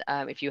things is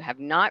if you have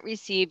not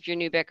received your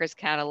new Becker's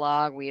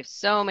catalog, we have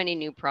so many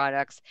new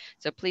products.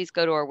 So please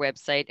go to our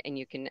website and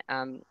you can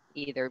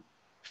either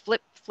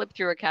flip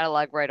through a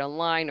catalog right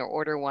online or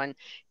order one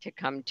to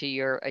come to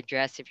your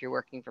address if you're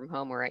working from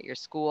home or at your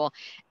school.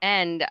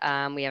 And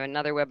we have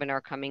another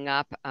webinar coming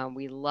up.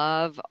 We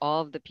love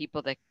all of the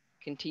people that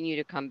continue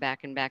to come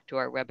back to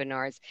our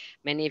webinars.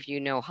 Many of you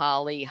know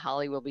Holly.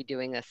 Holly will be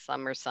doing a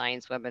summer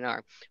science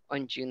webinar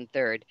on June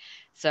 3rd.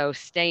 So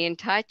stay in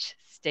touch,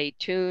 stay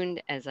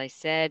tuned. As I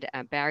said,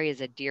 Bari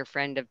is a dear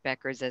friend of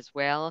Becker's as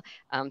well.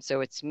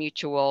 So it's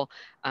mutual.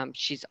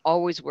 She's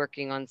always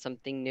working on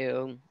something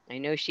new. I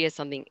know she has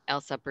something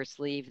else up her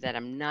sleeve that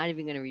I'm not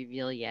even going to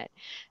reveal yet.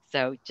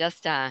 So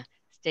just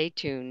stay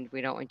tuned.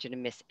 We don't want you to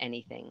miss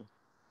anything.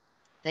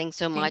 Thanks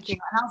so much. Thank you.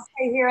 And I'll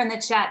stay here in the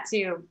chat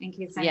too, in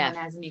case anyone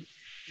has any.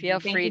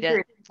 Feel free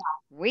to.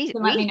 We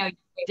let me know.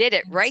 Did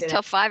it right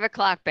till 5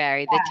 o'clock,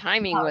 Bari. The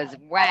timing was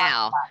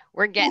wow.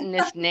 We're getting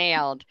this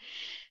nailed.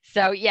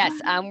 So yes,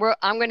 I'm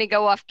going to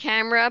go off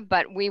camera,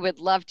 but we would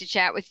love to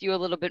chat with you a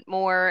little bit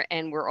more,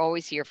 and we're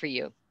always here for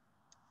you.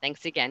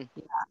 Thanks again.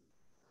 Yeah.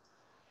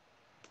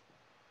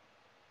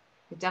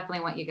 I definitely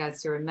want you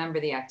guys to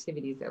remember the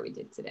activities that we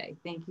did today.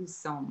 Thank you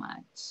so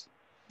much.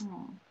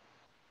 Oh.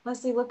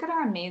 Leslie, look at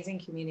our amazing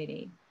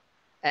community.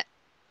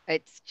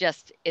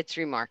 It's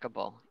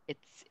remarkable.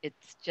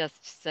 It's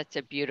just such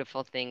a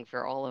beautiful thing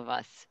for all of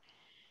us.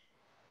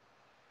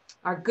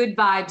 Our good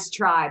vibes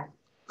tribe.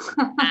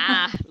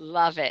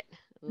 Love it.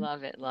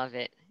 Love it. Love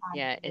it.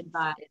 Yeah,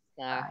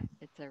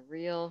 it's a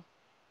real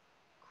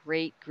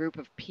great group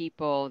of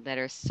people that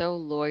are so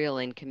loyal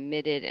and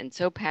committed and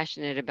so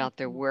passionate about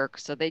their work.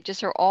 So they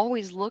just are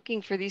always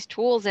looking for these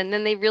tools. And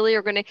then they really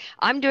are going to,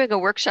 I'm doing a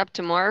workshop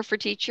tomorrow for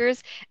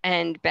teachers.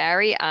 And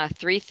Bari,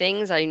 3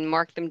 things, I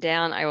marked them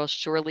down. I will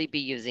surely be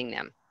using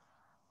them.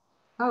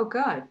 Oh,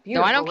 good.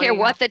 Beautiful. So I don't care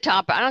what the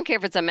topic, I don't care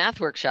if it's a math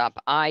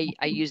workshop. I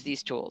use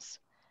these tools.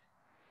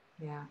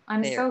 Yeah,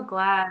 I'm so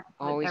glad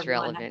always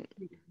relevant.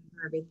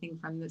 Everything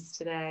from this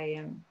today,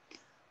 and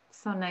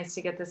so nice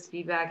to get this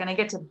feedback, and I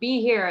get to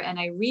be here and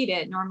I read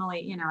it.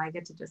 Normally, you know, I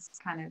get to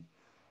just kind of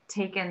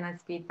take in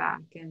this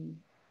feedback, and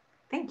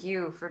thank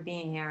you for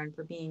being here and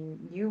for being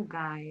you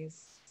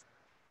guys.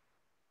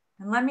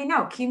 And let me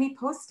know, keep me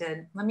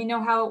posted. Let me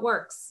know how it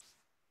works.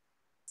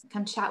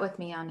 Come chat with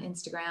me on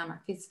Instagram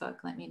or Facebook.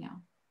 Let me know.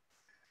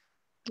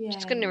 I'm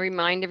just going to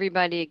remind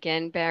everybody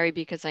again, Bari,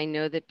 because I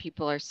know that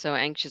people are so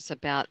anxious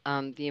about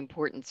the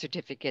important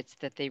certificates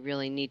that they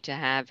really need to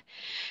have.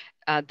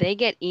 They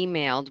get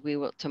emailed. We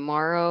will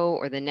tomorrow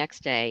or the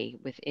next day,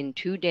 within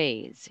 2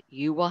 days,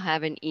 you will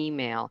have an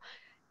email.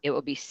 It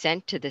will be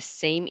sent to the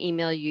same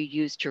email you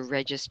used to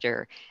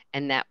register,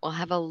 and that will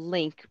have a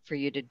link for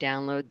you to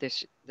download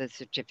the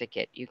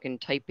certificate. You can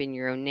type in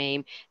your own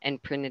name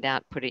and print it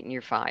out, put it in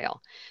your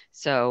file.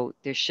 So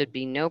there should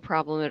be no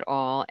problem at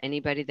all.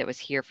 Anybody that was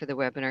here for the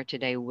webinar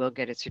today will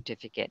get a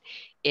certificate.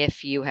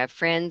 If you have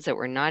friends that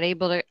were not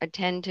able to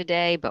attend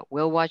today, but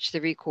will watch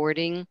the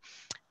recording,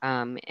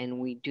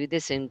 and we do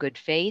this in good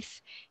faith,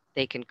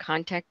 they can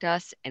contact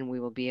us and we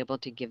will be able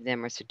to give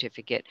them a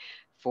certificate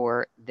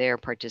for their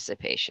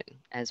participation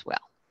as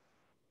well.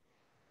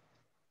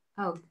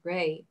 Oh,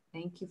 great.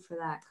 Thank you for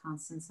that,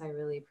 Constance. I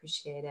really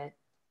appreciate it.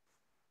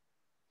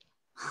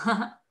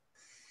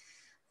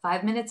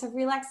 5 minutes of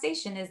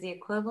relaxation is the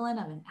equivalent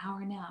of an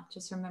hour nap.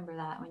 Just remember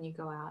that when you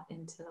go out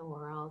into the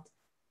world.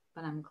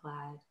 But I'm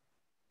glad.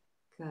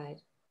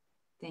 Good.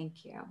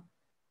 Thank you.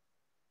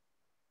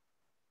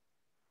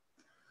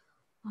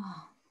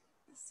 Oh,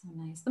 that's so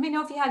nice. Let me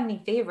know if you had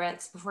any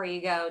favorites before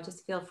you go.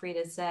 Just feel free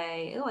to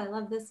say, oh, I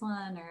love this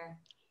one, or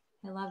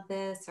I love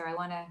this, or I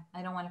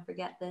don't want to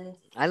forget this.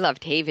 I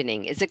loved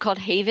havening. Is it called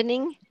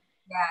havening?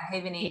 Yeah,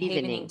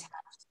 havening. It's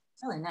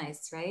really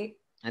nice, right?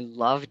 I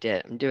loved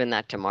it. I'm doing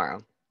that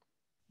tomorrow.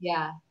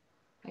 Yeah,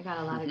 I got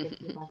a lot of good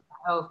feedback.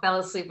 Oh, fell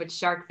asleep with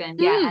shark fin.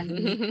 Yeah,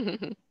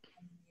 and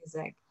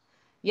music.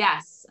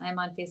 Yes, I'm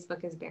on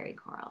Facebook as Bari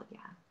Koral. Yeah.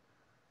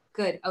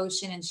 Good.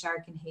 Ocean and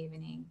shark and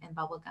havening and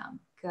bubblegum.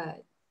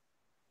 Good.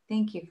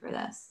 Thank you for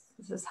this.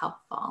 This is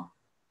helpful.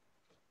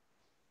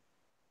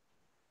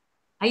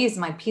 I use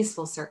my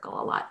peaceful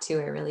circle a lot too.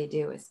 I really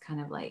do. It's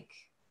kind of like,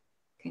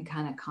 can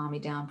kind of calm me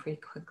down pretty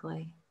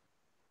quickly.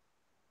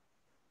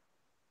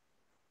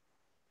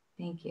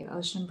 Thank you.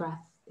 Ocean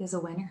breath is a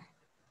winner.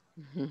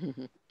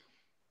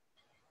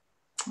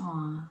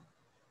 Aw,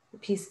 the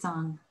peace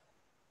song.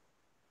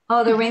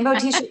 Oh, the rainbow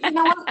t-shirt. You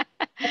know what?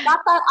 I got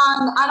that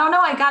on, I don't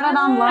know, I got it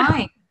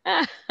online.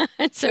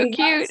 It's so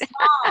cute.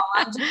 Small.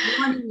 I'm just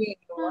warning you.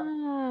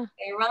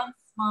 They run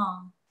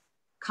small.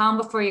 Calm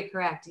before you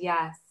correct.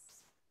 Yes.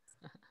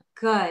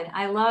 Good.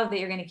 I love that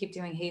you're going to keep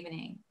doing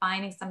havening.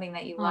 Finding something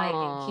that you like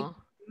and keep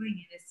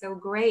doing it is so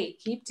great.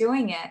 Keep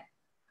doing it.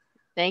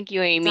 Thank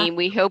you, Amy.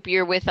 We hope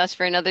you're with us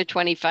for another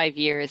 25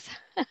 years.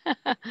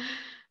 Good.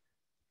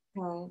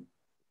 So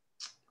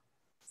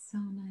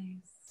nice.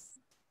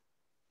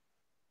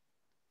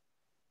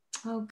 Oh,